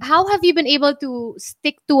 How have you been able to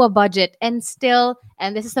stick to a budget and still,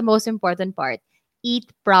 and this is the most important part,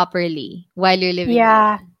 eat properly while you're living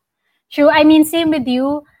alone? True. I mean, same with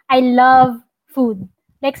you. I love food.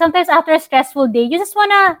 Like sometimes after a stressful day, you just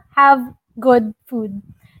want to have good food.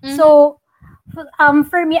 Mm-hmm. So,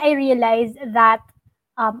 for me, I realized that,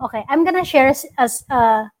 okay, I'm going to share as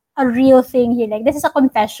a real thing here. Like, this is a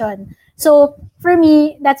confession. So, for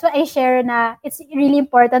me, that's why I share na it's really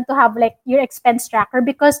important to have like your expense tracker,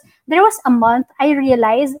 because there was a month I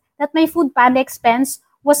realized that my food panda expense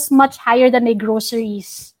was much higher than my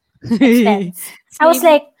groceries expense. I was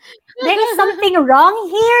like, there is something wrong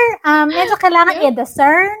here. Medyo kailangan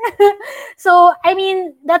i-discern. So, I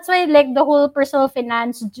mean, that's why like the whole personal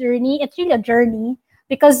finance journey, it's really a journey,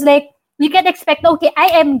 because like you can expect, okay,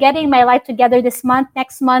 I am getting my life together this month,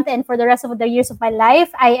 next month, and for the rest of the years of my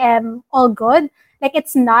life, I am all good. Like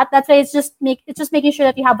it's not. That's why it's just making sure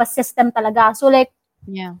that you have a system talaga. So like,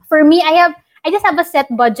 for me, I I just have a set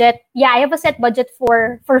budget. Yeah, I have a set budget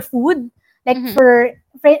for food. Like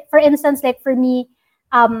for instance, like for me,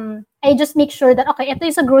 I just make sure that okay, ito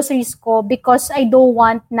yung sa groceries ko because I don't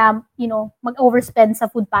want na, mag-overspend sa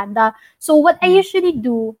Food Panda. So what I usually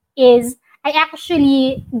do is I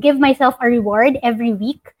actually give myself a reward every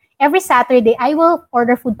week. Every Saturday, I will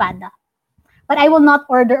order Food Panda. But I will not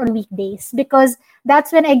order on weekdays because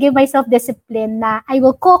that's when I give myself discipline na I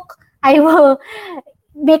will cook, I will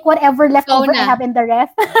make whatever leftover I have in the ref.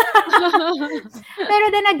 Pero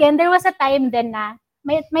then again, there was a time then na,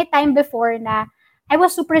 may time before na I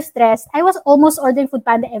was super stressed. I was almost ordering Food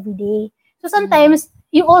Panda every day. So sometimes,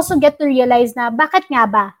 you also get to realize na, bakit nga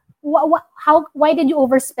ba? Why did you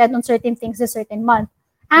overspend on certain things this certain month?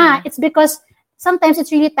 It's because sometimes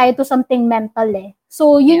it's really tied to something mental eh.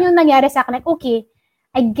 So, yun yung nangyari sa akin. Like, okay,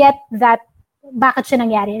 I get that bakit siya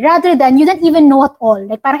nangyari. Rather than, you don't even know at all.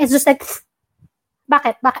 Like, parang it's just like,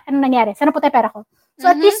 bakit? Ano nangyari? Saan napunta yung pera ko? So,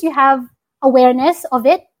 at least you have awareness of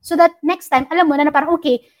it so that next time, alam mo na parang,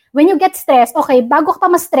 okay, when you get stressed, okay, bago ka pa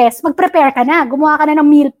ma-stress, mag-prepare ka na. Gumawa ka na ng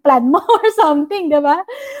meal plan mo or something, di ba?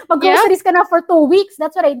 Mag-groceries ka na for 2 weeks.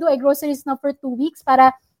 That's what I do. I groceries na for 2 weeks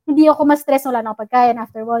para hindi ako ma-stress. Wala na ako pagkain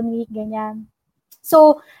after 1 week, ganyan.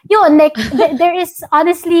 So, yun, like, there is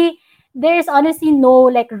honestly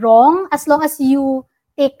no, like, wrong as long as you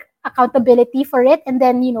take accountability for it and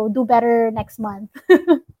then, do better next month.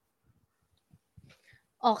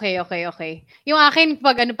 Okay. Yung akin,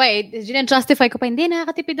 pag justify ko pa, hindi,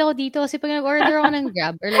 nakakatipid ako dito kasi pag nag-order ako ng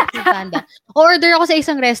Grab or like Food Panda, order ako sa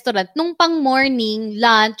isang restaurant nung pang morning,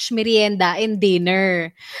 lunch, merienda, and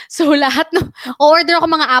dinner. So, lahat order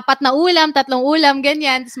ako mga 4 na ulam, 3 ulam,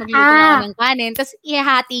 ganyan, tapos magluto ako ng kanin, tapos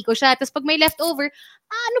ihati ko siya, tapos pag may leftover,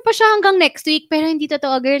 ano pa siya hanggang next week, pero hindi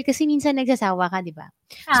totoo, girl, kasi minsan nagsasawa ka, di ba?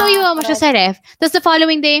 So, iwan mo siya sa ref. Tapos the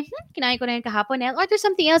following day, kinain ko na yun kahapon, I'll order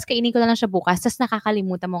something else, kainin ko na lang siya bukas, tapos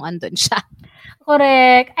nakakalimutan mong andun siya.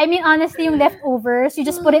 Correct. I mean, honestly, yung leftovers, you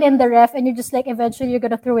just put it in the ref and you're just like, eventually, you're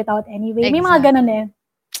gonna throw it out anyway. Exactly. May mga ganun eh.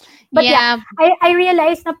 But yeah, I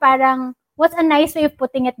realized na parang, what's a nice way of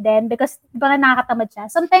putting it then, because diba nakakatamad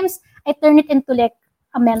siya. Sometimes, I turn it into like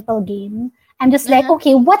a mental game. I'm just like,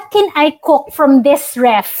 okay, what can I cook from this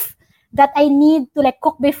ref that I need to like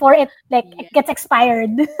cook before it it gets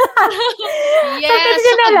expired? Yes,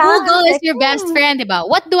 so Google is your best friend, diba?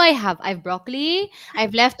 What do I have? I have broccoli, I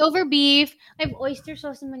have leftover beef, I have oyster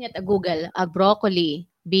sauce naman yata. Google, broccoli,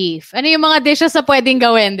 beef. Ano yung mga dishes na pwedeng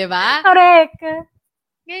gawin, diba? Correct.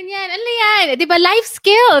 Ganyan, ano yan? Diba, life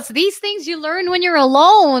skills. These things you learn when you're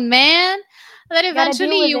alone, man. That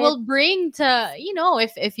eventually you will bring to,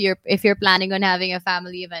 if you're planning on having a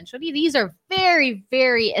family eventually, these are very,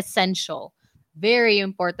 very essential, very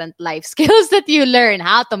important life skills that you learn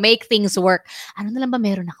how to make things work. Ano na lang ba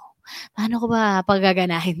meron ako? Paano ko ba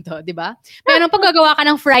paggaganahin to, di ba? Meron paggagawa ka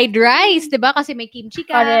ng fried rice, di ba? Kasi may kimchi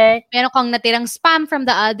ka. Correct. Meron kang natirang spam from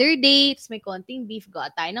the other day, tapos may konting beef, gawa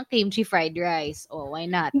tayo ng kimchi fried rice. Oh, why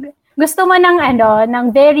not? Gusto mo ng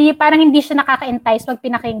very, parang hindi siya nakaka-entice pag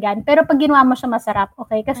pinakinggan. Pero pag ginawa mo siya masarap,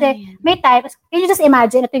 okay? Kasi may times, can you just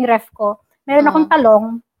imagine, ito yung ref ko. Meron akong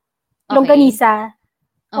talong, longganisa,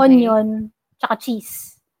 onion, tsaka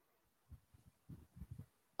cheese.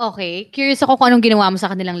 Okay. Curious ako kung anong ginawa mo sa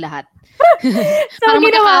kanilang lahat. So, parang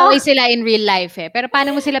magkakaaway sila in real life eh. Pero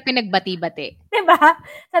paano mo sila pinagbati-bati? Diba?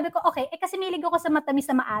 Sabi ko, okay, kasi milig ako sa matamis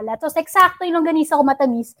na maalat. So, eksakto yung longganisa ko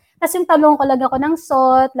matamis. Tapos yung talong ko, lagyan ko ng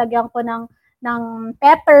salt, lagyan ko ng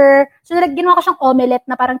pepper. So, ginawa ko siyang omelette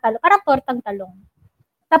na parang tortang talong.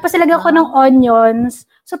 Tapos, lagyan ko ng onions.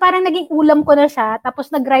 So, parang naging ulam ko na siya. Tapos,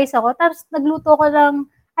 nag-rice ako. Tapos, nagluto ko ng,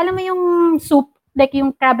 alam mo yung soup, like yung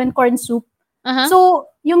crab and corn soup. Uh-huh. So,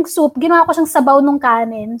 yung soup, ginawa ko siyang sabaw nung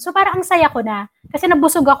kanin. So, parang ang saya ko na. Kasi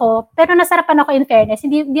nabusog ako, pero nasarapan ako in fairness.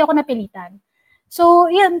 Hindi ako napilitan. So,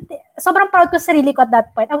 yun. Sobrang proud ko sa sarili ko at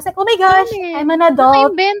that point. I was like, oh my gosh, I'm an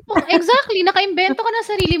adult. Naka-invento ka na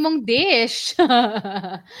sarili mong dish.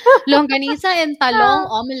 Longganisa and talong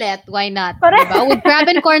omelette. Why not? Diba? With crab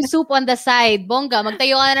and corn soup on the side. Bongga,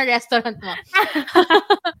 magtayo ka na ng restaurant mo.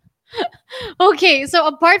 Okay, so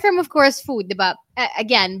apart from, of course, food, diba?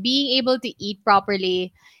 Again, being able to eat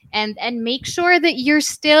properly and make sure that you're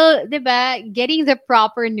still, diba, getting the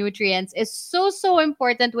proper nutrients is so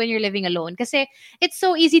important when you're living alone. Kasi it's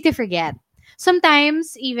so easy to forget.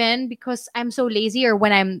 Sometimes, even because I'm so lazy or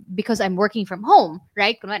because I'm working from home,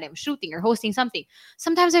 right? Kunwari, I'm shooting or hosting something.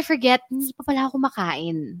 Sometimes I forget, hindi pa pala ako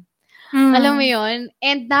kumakain. Alam mo yun?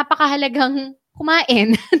 And napakahalagang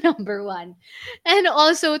kumain, number one. And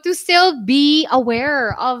also to still be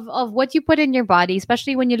aware of what you put in your body,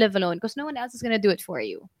 especially when you live alone, because no one else is going to do it for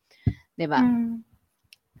you. Diba? Mm.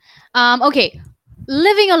 Okay.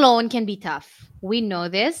 living alone can be tough. We know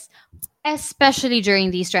this, especially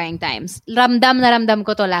during these trying times. Ramdam na ramdam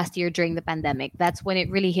ko to last year during the pandemic. That's when it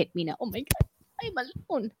really hit me na, oh my God, I'm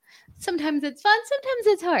alone. Sometimes it's fun, sometimes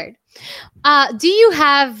it's hard. Do you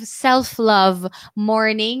have self-love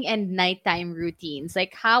morning and nighttime routines?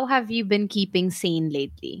 Like, how have you been keeping sane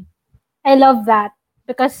lately? I love that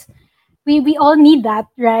because we all need that,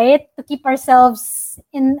 right? To keep ourselves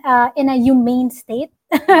in a humane state,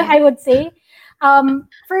 I would say.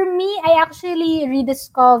 For me, I actually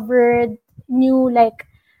rediscovered new like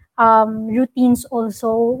routines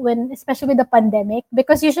also when especially with the pandemic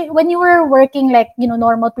because usually when you were working like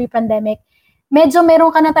normal pre-pandemic, medyo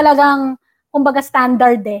meron ka na talagang kumbaga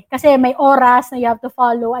standard kasi may oras na you have to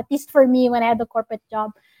follow, at least for me when I had a corporate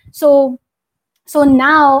job. So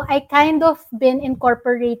now I kind of been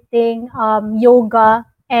incorporating yoga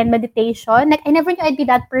and meditation. Like I never knew I'd be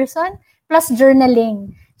that person. Plus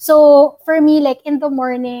journaling. So for me, like in the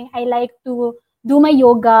morning, I like to do my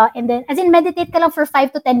yoga and then as in meditate ka lang for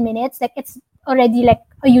 5 to 10 minutes. Like it's already like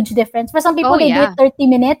a huge difference. For some people, they do it 30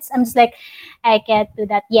 minutes. I'm just like, I can't do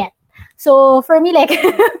that yet. So for me, like,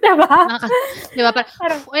 diba? Diba?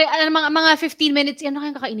 Mga 15 minutes, ano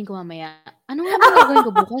kayang kakainin ko mamaya? Ano nga ba gagawin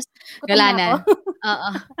ko bukas? Galanan.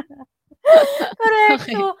 Correct.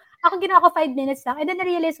 Okay. So, ako ginawa ko 5 minutes lang. And then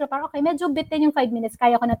na-realize ko parang, okay, medyo bitin yung 5 minutes.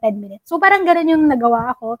 Kaya ko na 10 minutes. So, parang ganun yung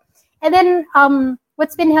nagawa ako. And then,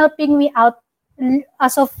 what's been helping me out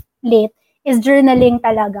as of late is journaling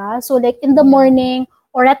talaga. So, like, in the morning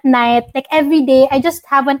or at night, like, every day, I just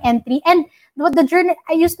have an entry. And the journal,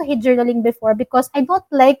 I used to hate journaling before because I don't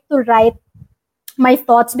like to write my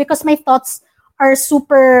thoughts because my thoughts are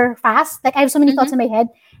super fast. Like, I have so many thoughts in my head.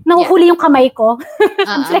 Nahuhuli yung kamay ko.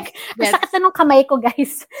 I'm like, sakit na nung kamay ko,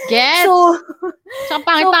 guys. Yes. So ang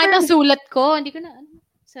pangit-pangit ang sulat ko. Hindi ko na,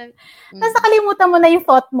 Tapos nakalimutan mo na yung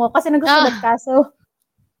thought mo kasi nagsusulat ka.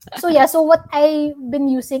 So yeah, so what I've been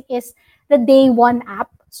using is the Day One app.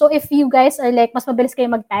 So if you guys are like, mas mabilis kayo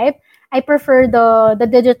mag-type, I prefer the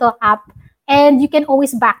digital app. And you can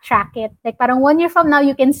always backtrack it. Like parang 1 year from now,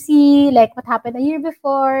 you can see like what happened a year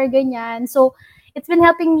before, ganyan. So it's been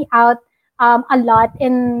helping me out a lot,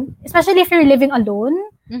 in especially if you're living alone.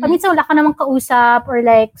 Paminsan wala ka namang kausap or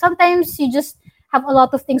like sometimes you just have a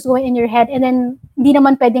lot of things going in your head and then hindi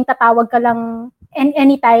naman pwedeng tatawag ka lang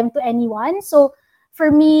anytime to anyone. So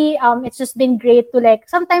for me, it's just been great to like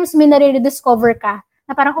sometimes may nare-rediscover ka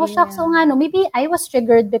na parang shucks, so nga no, maybe I was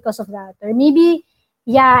triggered because of that, or maybe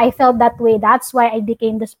I felt that way. That's why I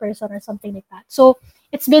became this person or something like that. So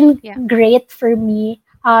it's been great for me.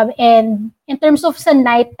 And in terms of sa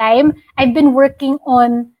nighttime, I've been working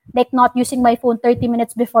on like not using my phone 30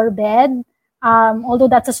 minutes before bed. Although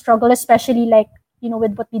that's a struggle, especially like,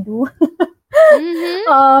 with what we do.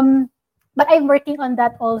 But I'm working on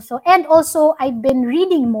that also. And also I've been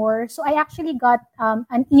reading more. So I actually got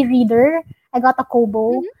an e-reader. I got a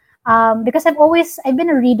Kobo. Because I've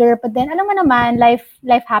been a reader, but then alam mo naman,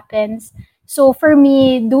 life happens. So for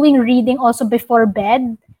me, doing reading also before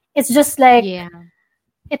bed, it's just like,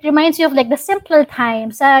 it reminds you of like the simpler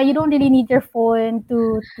times. You don't really need your phone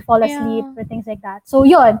to fall asleep or things like that. So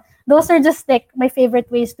those are just like my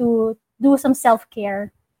favorite ways to do some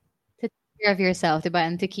self-care. Of yourself, diba?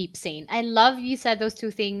 And to keep sane. I love you said those 2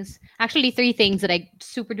 things, actually 3 things that I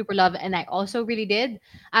super duper love, and I also really did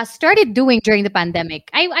started doing during the pandemic.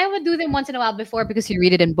 I would do them once in a while before because you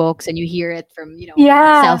read it in books and you hear it from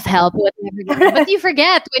self-help, whatever. But you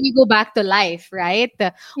forget when you go back to life, right?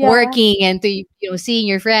 Working and to seeing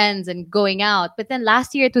your friends and going out. But then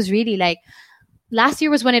last year it was really like last year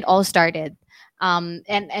was when it all started. And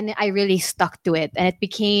I really stuck to it, and it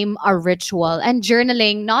became a ritual. And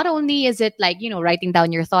journaling, not only is it like, writing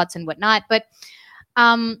down your thoughts and whatnot, but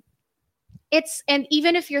and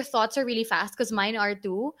even if your thoughts are really fast, because mine are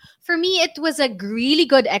too, for me, it was a really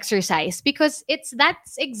good exercise because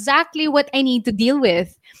that's exactly what I need to deal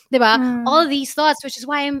with. Diba? All these thoughts, which is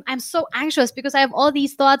why I'm so anxious because I have all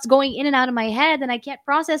these thoughts going in and out of my head and I can't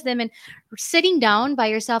process them. And sitting down by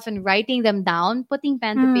yourself and writing them down, putting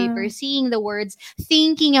pen to paper, seeing the words,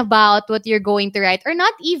 thinking about what you're going to write, or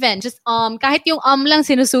not even just kahit yung lang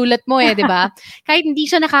sinusulat mo diba? Kahit hindi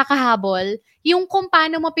siya nakakahabol, yung kung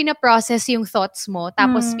paano mo pinaprocess yung thoughts mo,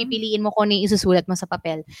 tapos pipiliin mo kung ano yung isusulat mo sa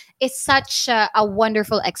papel, is such a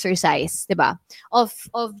wonderful exercise, diba? Of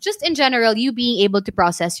just in general, you being able to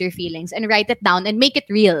process your feelings and write it down and make it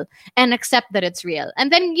real and accept that it's real.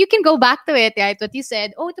 And then you can go back to it, right? What you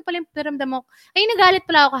said, ito pala yung naramdam mo. Ay, nagalit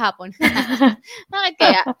pala ako kahapon. Bakit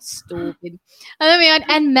kaya? Stupid. Alam mo yun?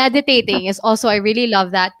 And meditating is also, I really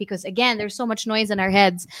love that because again, there's so much noise in our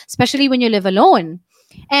heads, especially when you live alone.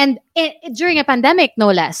 And during a pandemic,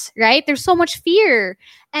 no less, right? There's so much fear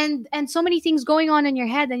and so many things going on in your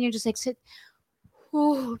head, and you're just like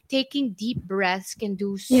taking deep breaths can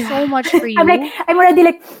do so much for you. I'm already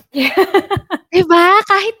like, diba?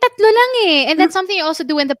 Kahit tatlo lang eh. And that's something I also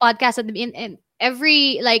do in the podcast. In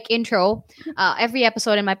every like intro, every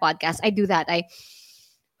episode in my podcast, I do that. I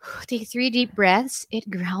take 3 deep breaths. It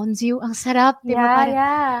grounds you. Ang sarap. Diba?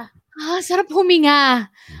 yeah. Sarap huminga.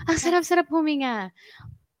 Ang sarap huminga.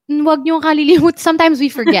 Wag niyong kalilimut. Sometimes we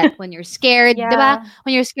forget when you're scared, diba?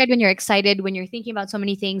 When you're scared, when you're excited, when you're thinking about so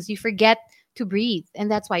many things, you forget to breathe. And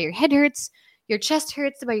that's why your head hurts, your chest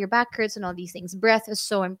hurts, diba? Your back hurts, and all these things. Breath is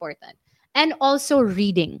so important. And also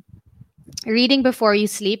reading. Reading before you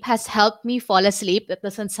sleep has helped me fall asleep. That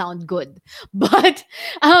doesn't sound good. But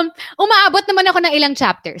umaabot naman ako ng ilang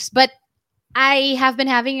chapters. But I have been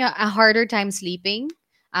having a harder time sleeping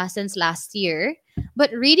since last year.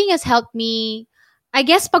 But reading has helped me, I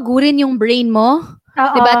guess, pagurin yung brain mo.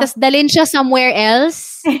 Diba? Tapos dalhin siya somewhere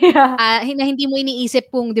else. Na hindi mo iniisip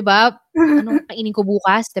kung, diba, anong kainin ko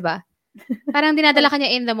bukas, diba? Parang dinadala ka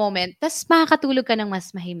niya in the moment. Tapos makakatulog ka ng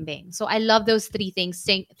mas mahimbing. So I love those 3 things.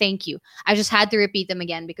 Thank you. I just had to repeat them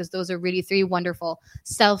again because those are really 3 wonderful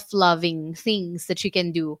self-loving things that you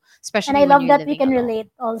can do. Especially and I love that we can alone.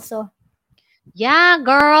 relate also. Yeah,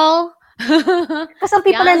 girl. Because some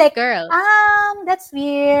people yes, are like, girl. That's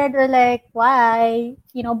weird, or like, why?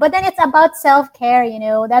 But then it's about self-care,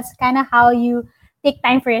 That's kind of how you take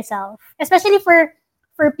time for yourself. Especially for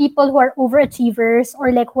people who are overachievers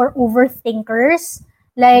or like who are overthinkers.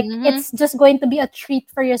 Like, it's just going to be a treat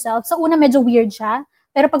for yourself. So, una medyo weird siya.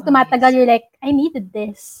 Pero pag tumatagal, you're like, I needed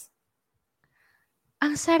this.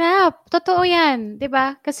 Ang sarap. Totoo yan.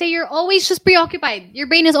 Diba? Kasi you're always just preoccupied. Your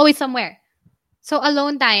brain is always somewhere. So,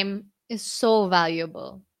 alone time is so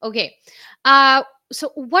valuable. Okay. So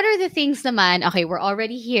what are the things naman? Okay, we're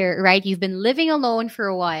already here, right? You've been living alone for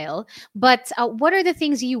a while. But what are the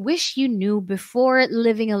things you wish you knew before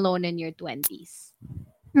living alone in your 20s?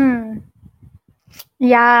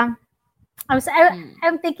 Yeah.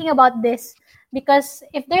 I'm thinking about this because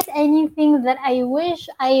if there's anything that I wish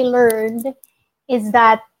I learned is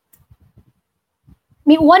that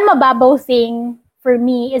one mababaw thing for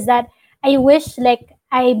me is that I wish like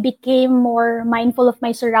I became more mindful of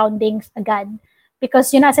my surroundings agad.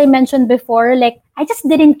 Because, as I mentioned before, like, I just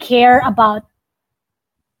didn't care about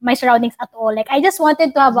my surroundings at all. Like, I just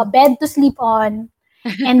wanted to have a bed to sleep on.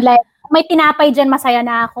 And like, may tinapay dyan, masaya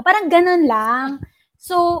na ako. Parang ganun lang.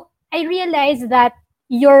 So, I realized that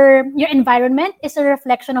your environment is a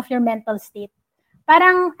reflection of your mental state.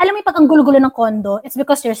 Parang, alam mo pag ang gulo-gulo ng condo, it's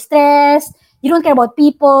because you're stressed, you don't care about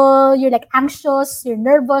people, you're like anxious, you're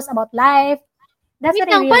nervous about life. That's what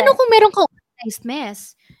I realized. Paano kung meron kang organized mess?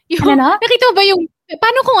 Nakita mo ba yung,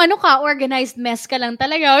 paano kung organized mess ka lang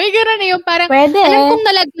talaga? May gano'n na yung parang, pwede. Alam kong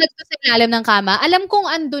nalaglag ko sa ilalim ng kama, alam kong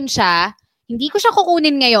andun siya, hindi ko siya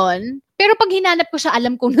kukunin ngayon, pero pag hinanap ko siya,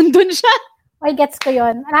 alam kong nandun siya. Ay, gets ko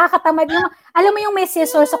yun. Nakakatamad. Alam mo yung may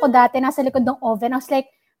scissors ako dati, nasa likod ng oven, I was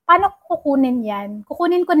like, paano ko kukunin yan?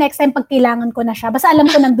 Kukunin ko next time pag kailangan ko na siya. Basta alam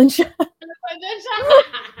ko nandun siya.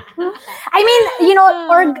 I mean,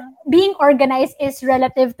 being organized is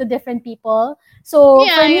relative to different people. So,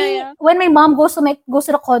 for me, when my mom goes to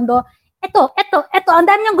the condo, eto, ang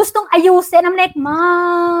dami niyang gustong ayusin. I'm like,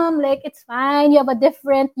 Mom, like, it's fine. You have a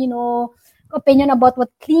different, opinion about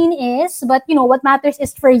what clean is. But, what matters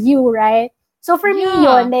is for you, right? So, for me,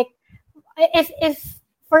 like,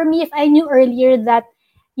 if I knew earlier that,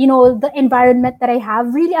 the environment that I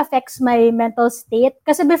have really affects my mental state.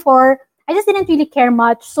 Kasi before, I just didn't really care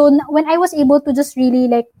much. So, when I was able to just really,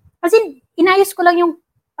 like, as in, inayos ko lang yung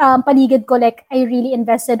paligid ko, like, I really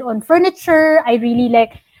invested on furniture. I really,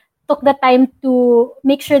 like, took the time to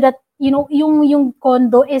make sure that, yung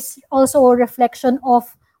condo is also a reflection of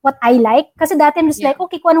what I like. Kasi dati I'm just like,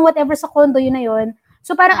 okay, kung ano whatever sa condo, yun na yun.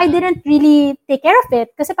 So, parang I didn't really take care of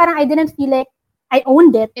it. Kasi parang I didn't feel like I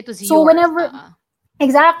owned it. It was so yours. Whenever...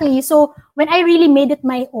 Exactly. So, when I really made it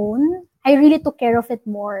my own, I really took care of it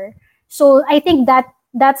more. So, I think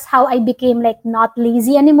that's how I became, like, not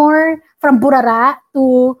lazy anymore. From burara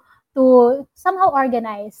to somehow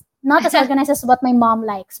organized. Not as organized as what my mom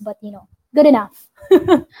likes, but, good enough.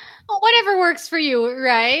 Whatever works for you,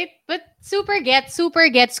 right? But super gets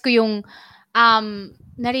ko yung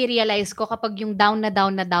nare-realize ko kapag yung down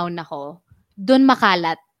ako, dun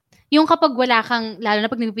makalat. Yung kapag wala kang, lalo na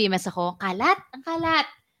pag nag-PMS ako, ang kalat.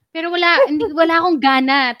 Pero wala akong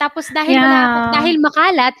gana. Tapos dahil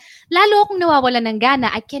makalat, lalo akong nawawalan ng gana.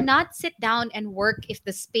 I cannot sit down and work if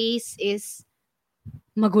the space is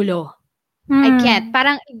magulo. I can't.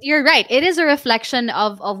 Parang you're right. It is a reflection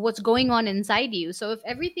of what's going on inside you. So if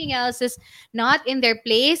everything else is not in their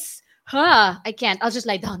place, I can't. I'll just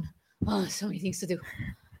lie down. Oh, so many things to do.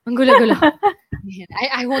 Ang gulo-gulo.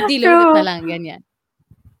 I won't deal with it na lang, ganyan.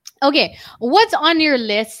 Okay, what's on your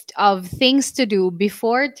list of things to do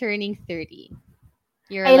before turning 30?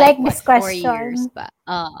 You're I like what, this 4 question. years pa.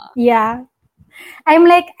 Yeah.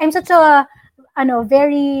 I'm such a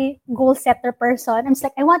very goal setter person. I'm just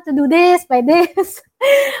like, I want to do this by this.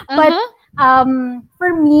 But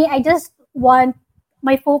for me, I just want,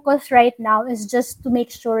 my focus right now is just to make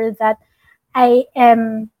sure that I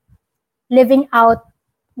am living out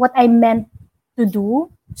what I meant to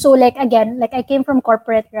do. So like, again, like I came from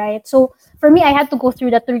corporate, right? So for me, I had to go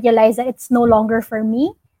through that to realize that it's no longer for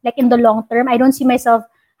me. Like in the long term, I don't see myself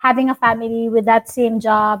having a family with that same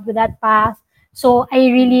job, with that path. So I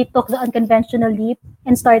really took the unconventional leap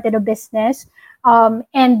and started a business.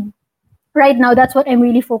 And right now, that's what I'm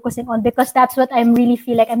really focusing on, because that's what I really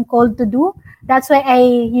feel like I'm called to do. That's why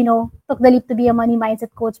I, took the leap to be a money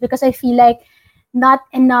mindset coach, because I feel like not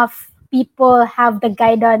enough people have the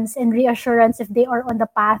guidance and reassurance if they are on the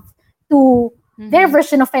path to their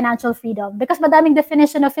version of financial freedom. Because madaming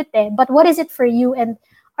definition of it but what is it for you, and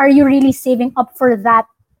are you really saving up for that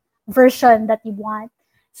version that you want?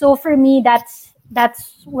 So for me, that's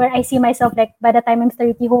where I see myself, like by the time I'm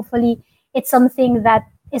 30, hopefully it's something that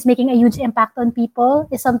is making a huge impact on people,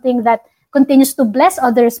 is something that continues to bless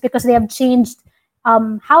others because they have changed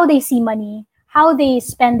how they see money, how they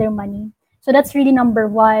spend their money. So that's really number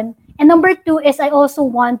one. And number two is I also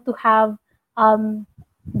want to have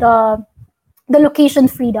the location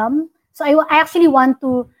freedom. So I actually want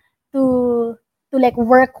to like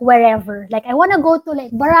work wherever. Like I want to go to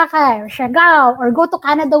like Boracay or Siargao, or go to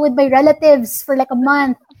Canada with my relatives for like a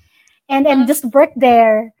month and just work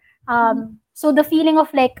there. So the feeling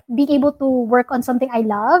of like being able to work on something I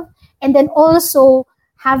love, and then also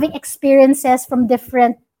having experiences from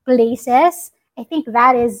different places, I think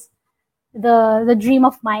that is the dream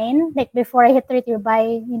of mine. Like before I hit 30, or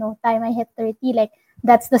by time I hit 30, like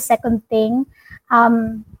that's the second thing.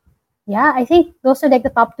 I think those are like the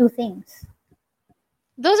top two things.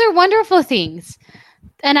 Those are wonderful things.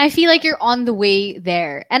 And I feel like you're on the way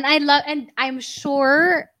there. And I'm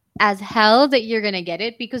sure as hell that you're going to get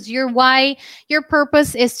it, because your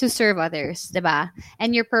purpose is to serve others, diba?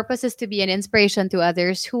 And your purpose is to be an inspiration to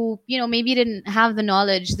others who, maybe didn't have the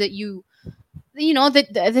knowledge that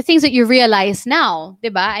the things that you realize now,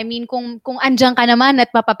 diba? I mean, kung andyan ka naman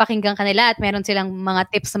at mapapakinggan ka nila at meron silang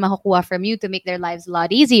mga tips na makukuha from you to make their lives a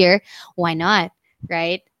lot easier, why not?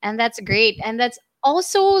 Right? And that's great. And that's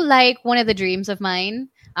also like one of the dreams of mine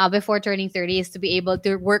before turning 30 is to be able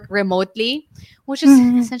to work remotely, which is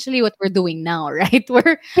essentially what we're doing now, right?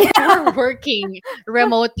 We're working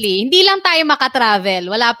remotely. Hindi lang tayo makatravel.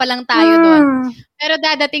 Wala pa lang tayo doon. Pero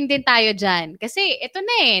dadating din tayo dyan. Kasi ito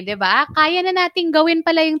na di ba? Kaya na nating gawin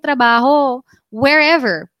pala yung trabaho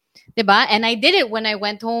wherever. Diba? And I did it when I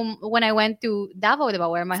went to Davao, diba,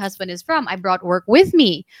 where my husband is from. I brought work with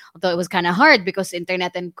me. Although it was kind of hard because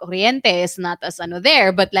internet and kuryente is not as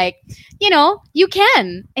there. But like, you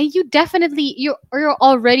can. And you definitely, you're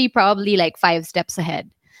already probably like 5 steps ahead.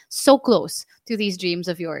 So close to these dreams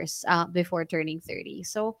of yours before turning 30.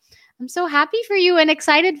 So I'm so happy for you and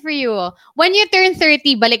excited for you. When you turn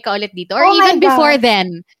 30, balik ka ulit dito. Or even before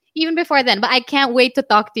then. Even before then. But I can't wait to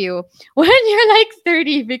talk to you when you're like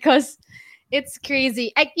 30, because it's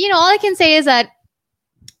crazy. All I can say is that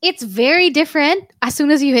it's very different as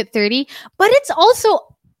soon as you hit 30, but it's also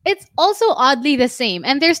oddly the same.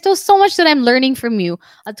 And there's still so much that I'm learning from you,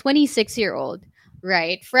 a 26-year-old,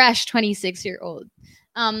 right? Fresh 26-year-old.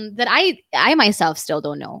 That I myself still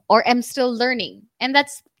don't know, or am still learning. And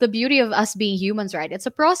that's the beauty of us being humans, right? It's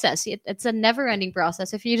a process. It's a never-ending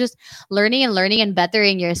process. If you're just learning and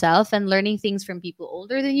bettering yourself and learning things from people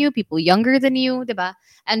older than you, people younger than you, diba?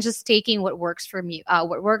 And just taking what works for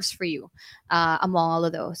you, among all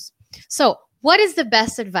of those. So, what is the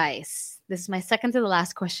best advice? This is my second to the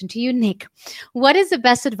last question to you, Nick. What is the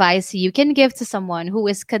best advice you can give to someone who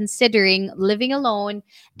is considering living alone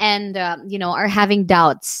and, are having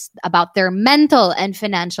doubts about their mental and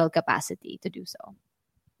financial capacity to do so?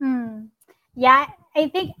 Yeah, I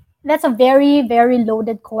think that's a very, very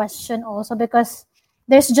loaded question also, because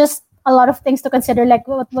there's just a lot of things to consider, like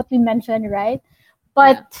what we mentioned, right?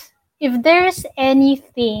 But if there's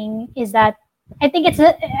anything, is that I think it's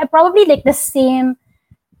probably like the same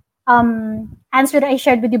answer that I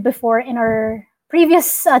shared with you before in our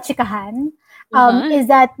previous chikahan, is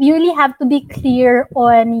that you really have to be clear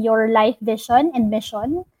on your life vision and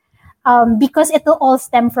mission, because it will all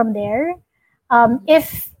stem from there.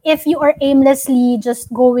 If if you are aimlessly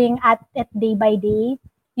just going at it day by day,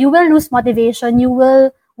 you will lose motivation. You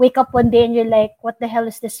will wake up one day and you're like, what the hell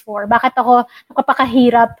is this for? Bakit ako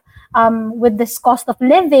napapakahirap with this cost of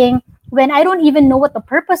living when I don't even know what the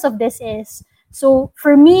purpose of this is? So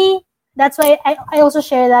for me, that's why I also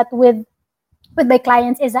share that with my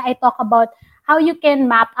clients, is that I talk about how you can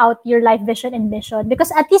map out your life vision and mission.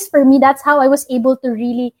 Because at least for me, that's how I was able to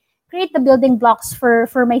really create the building blocks for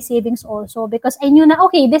my savings also. Because I knew na,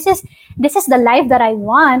 okay, this is the life that I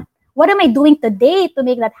want. What am I doing today to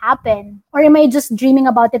make that happen? Or am I just dreaming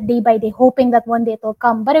about it day by day, hoping that one day it will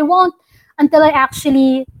come? But I won't until I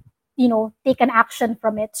actually, take an action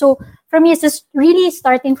from it. So for me, it's just really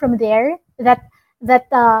starting from there, that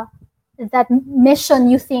mission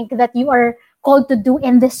you think that you are called to do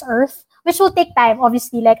in this earth, which will take time,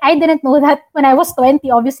 obviously. Like, I didn't know that when I was 20,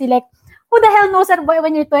 obviously. Like, who the hell knows that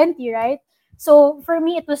when you're 20, right? So for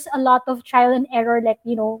me, it was a lot of trial and error, like,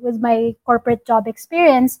 with my corporate job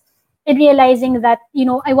experience, in realizing that,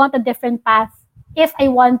 I want a different path if I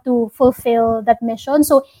want to fulfill that mission.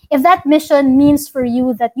 So if that mission means for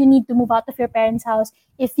you that you need to move out of your parents' house,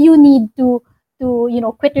 if you need to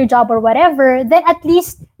quit your job or whatever, then at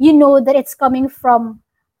least you know that it's coming from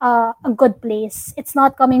a good place. It's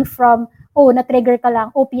not coming from, na-trigger ka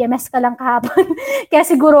lang, PMS ka lang kahapon. Kaya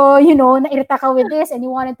siguro, nairita ka with this and you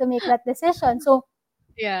wanted to make that decision. So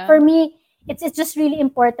Yeah. for me, it's just really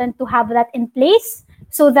important to have that in place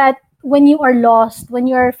so that when you are lost, when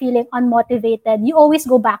you're feeling unmotivated, you always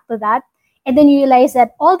go back to that. And then you realize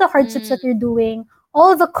that all the hardships that you're doing,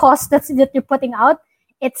 all the costs that you're putting out,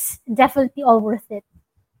 it's definitely all worth it.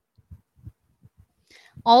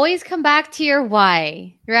 Always come back to your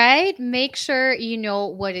why, right? Make sure you know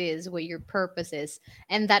what it is, what your purpose is.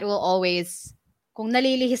 And that will always, kung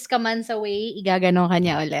nalilihis ka man sa way, igaganon ka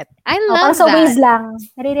niya ulit. I love Parang sa ways that. lang.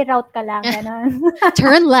 Nare-route ka lang. Ganon.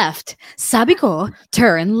 Turn left. Sabi ko,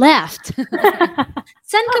 turn left.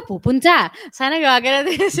 Saan ka pupunta? Sana gaganon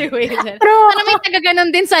din si Wazen. True. Sana may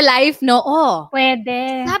tagaganon din sa life, no?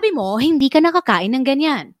 Pwede. Sabi mo, hindi ka nakakain ng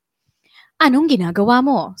ganyan. Anong ginagawa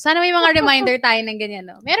mo? Sana may mga reminder tayo ng ganyan,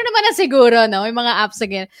 no? Meron naman na siguro, no? May mga apps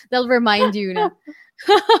again. They'll remind you, no?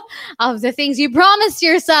 of the things you promised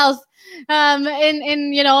yourself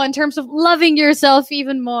in terms of loving yourself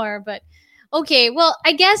even more. But okay, well,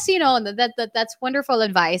 I guess, that's wonderful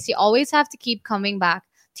advice. You always have to keep coming back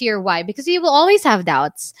to your why, because you will always have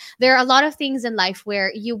doubts. There are a lot of things in life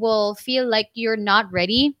where you will feel like you're not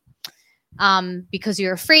ready, because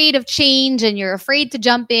you're afraid of change and you're afraid to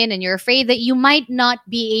jump in and you're afraid that you might not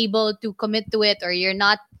be able to commit to it, or you're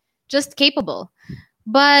not just capable.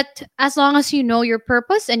 But as long as you know your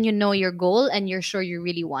purpose and you know your goal and you're sure you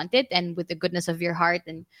really want it, and with the goodness of your heart,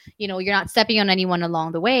 and you're not stepping on anyone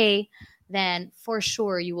along the way, then for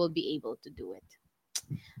sure you will be able to do it.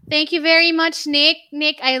 Thank you very much, Nick.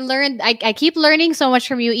 Nick, I keep learning so much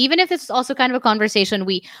from you, even if it's also kind of a conversation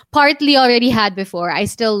we partly already had before. I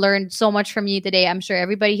still learned so much from you today. I'm sure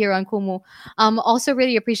everybody here on Kumu also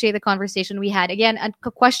really appreciate the conversation we had. Again,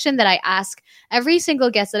 a question that I ask every single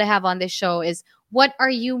guest that I have on this show is, what are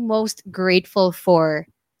you most grateful for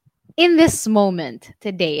in this moment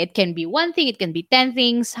today? It can be one thing, it can be 10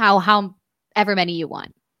 things, however many you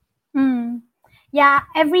want. Yeah,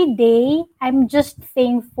 every day I'm just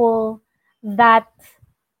thankful that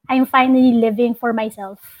I'm finally living for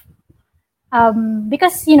myself.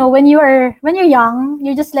 Because when you're young,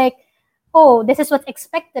 you're just like, oh, this is what's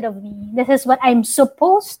expected of me. This is what I'm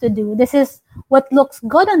supposed to do. This is what looks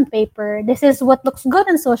good on paper. This is what looks good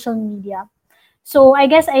on social media. So I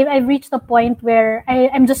guess I've reached a point where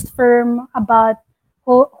I'm just firm about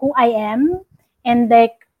who I am and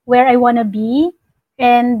like where I want to be.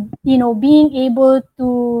 And, being able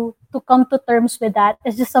to come to terms with that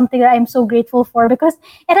is just something that I'm so grateful for, because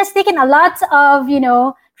it has taken a lot of,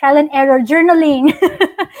 trial and error journaling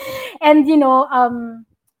and,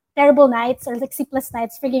 terrible nights or like sleepless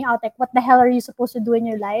nights figuring out like what the hell are you supposed to do in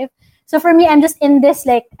your life. So for me, I'm just in this,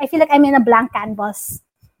 like, I feel like I'm in a blank canvas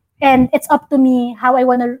and it's up to me how I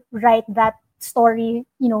want to write that story,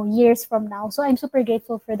 years from now. So I'm super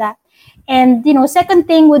grateful for that. And, second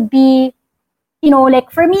thing would be, like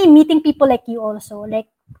for me, meeting people like you also, like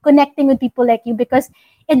connecting with people like you, because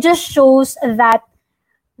it just shows that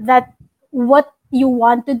what you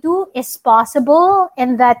want to do is possible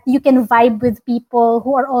and that you can vibe with people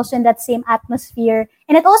who are also in that same atmosphere.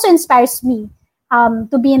 And it also inspires me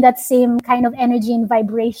to be in that same kind of energy and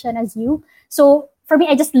vibration as you. So for me,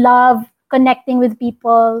 I just love connecting with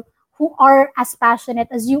people who are as passionate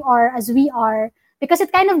as you are, as we are, because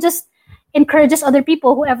it kind of just encourages other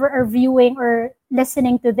people, whoever are viewing or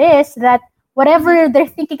listening to this, that whatever they're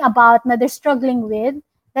thinking about, that they're struggling with,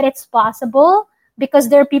 that it's possible because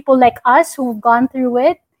there are people like us who've gone through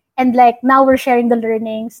it, and like now we're sharing the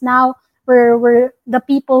learnings. Now we're the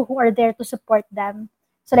people who are there to support them.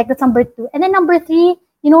 So like that's number 2. And then number 3,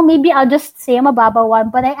 maybe I'll just say I'm a baba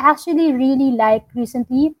one, but I actually really like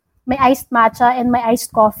recently my iced matcha and my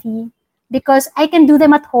iced coffee because I can do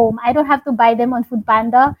them at home. I don't have to buy them on Food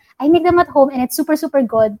Panda. I make them at home and it's super, super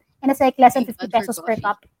good. And it's like less than 50 pesos per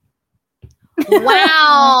cup.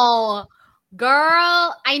 Wow.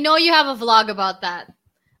 Girl, I know you have a vlog about that.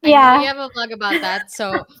 I know you have a vlog about that.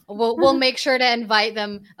 So we'll make sure to invite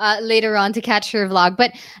them later on to catch your vlog.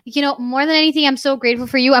 But, more than anything, I'm so grateful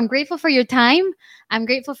for you. I'm grateful for your time. I'm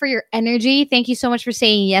grateful for your energy. Thank you so much for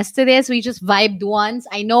saying yes to this. We just vibed once.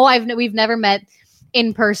 I know we've never met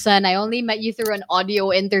in person. I only met you through an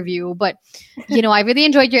audio interview, but I really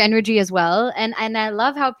enjoyed your energy as well. And I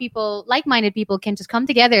love how people, like-minded people, can just come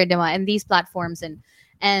together, diba, in these platforms and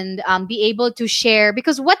be able to share.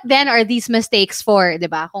 Because what then are these mistakes for,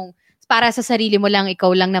 diba? Kung para sa sarili mo lang,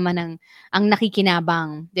 ikaw lang naman ang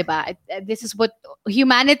nakikinabang, diba? This is what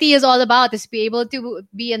humanity is all about, is be able to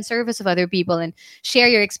be in service of other people and share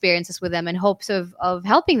your experiences with them in hopes of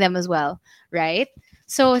helping them as well, right?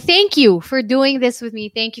 So thank you for doing this with me.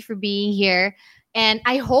 Thank you for being here. And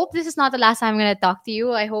I hope this is not the last time I'm going to talk to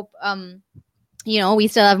you. I hope, we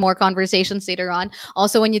still have more conversations later on.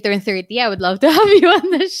 Also, when you turn 30, I would love to have you on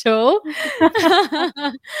the show.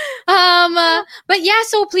 But yeah,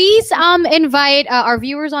 so please invite our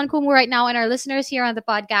viewers on Kumu right now and our listeners here on the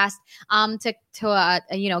podcast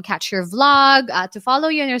to catch your vlog, to follow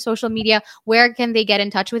you on your social media. Where can they get in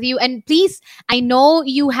touch with you? And please, I know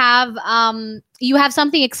you have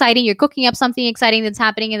something exciting. You're cooking up something exciting that's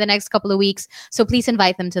happening in the next couple of weeks. So please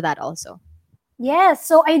invite them to that also. Yes,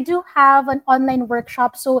 so I do have an online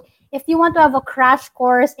workshop. So if you want to have a crash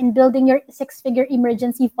course in building your 6-figure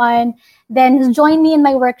emergency fund, then join me in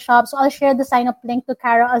my workshop. So I'll share the sign-up link to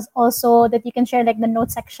Kara as also that you can share like the note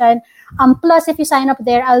section. Plus, if you sign up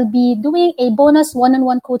there, I'll be doing a bonus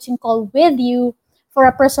one-on-one coaching call with you for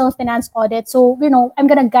a personal finance audit. So, I'm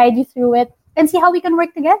going to guide you through it and see how we can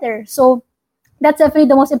work together. So that's definitely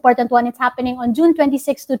the most important one. It's happening on June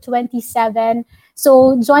 26 to 27.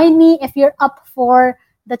 So join me if you're up for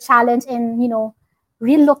the challenge in,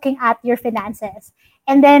 re-looking at your finances.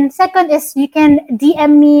 And then second is you can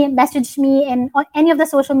DM me, message me on any of the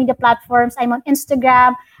social media platforms. I'm on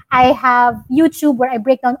Instagram. I have YouTube where I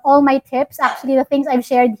break down all my tips, actually the things I've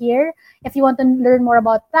shared here, if you want to learn more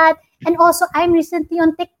about that. And also I'm recently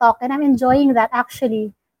on TikTok and I'm enjoying that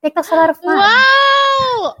actually. TikTok's a lot of fun.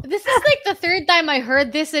 Wow! This is like the third time I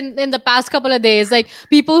heard this in the past couple of days. Like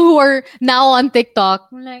people who are now on TikTok.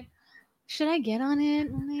 I'm like, should I get on it?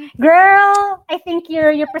 Girl, I think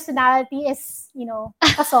your personality is,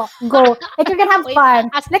 pasok, go. Like you're gonna have fun.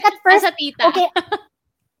 Like at first, okay.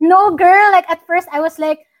 No, girl, like at first I was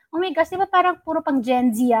like, oh my gosh, diba parang puro pang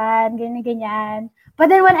Gen Z yan, ganyan. But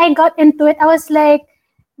then when I got into it, I was like,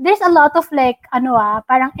 there's a lot of like,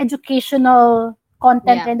 parang educational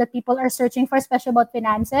content and that people are searching for, especially about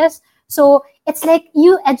finances. So it's like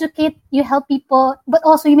you educate, you help people, but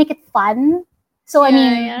also you make it fun. So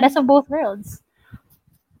best of both worlds.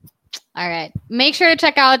 All right. Make sure to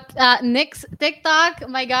check out Nick's TikTok.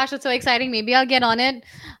 My gosh, it's so exciting. Maybe I'll get on it.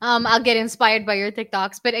 I'll get inspired by your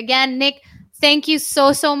TikToks. But again, Nick, thank you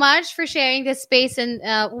so much for sharing this space and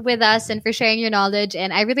with us and for sharing your knowledge.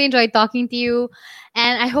 And I really enjoyed talking to you.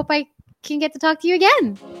 And I hope I can get to talk to you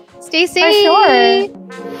again. Stay safe. For sure.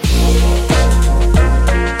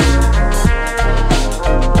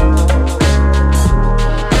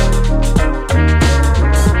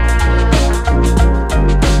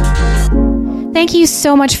 Thank you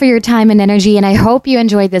so much for your time and energy, and I hope you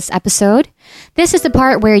enjoyed this episode. This is the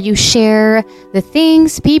part where you share the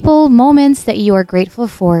things, people, moments that you are grateful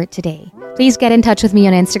for today. Please get in touch with me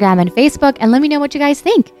on Instagram and Facebook and let me know what you guys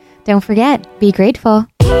think. Don't forget, be grateful.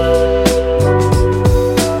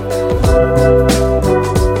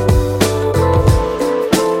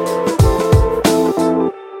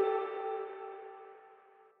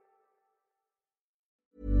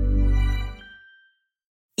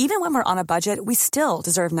 Even when we're on a budget, we still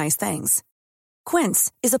deserve nice things.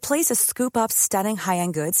 Quince is a place to scoop up stunning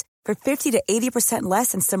high-end goods for 50 to 80%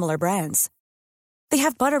 less than similar brands. They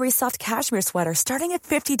have buttery soft cashmere sweaters starting at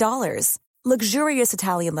 $50, luxurious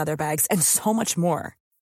Italian leather bags, and so much more.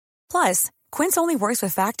 Plus, Quince only works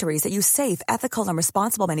with factories that use safe, ethical, and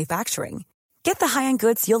responsible manufacturing. Get the high-end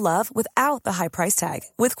goods you'll love without the high price tag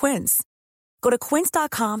with Quince. Go to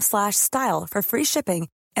quince.com/style for free shipping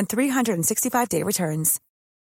and 365-day returns.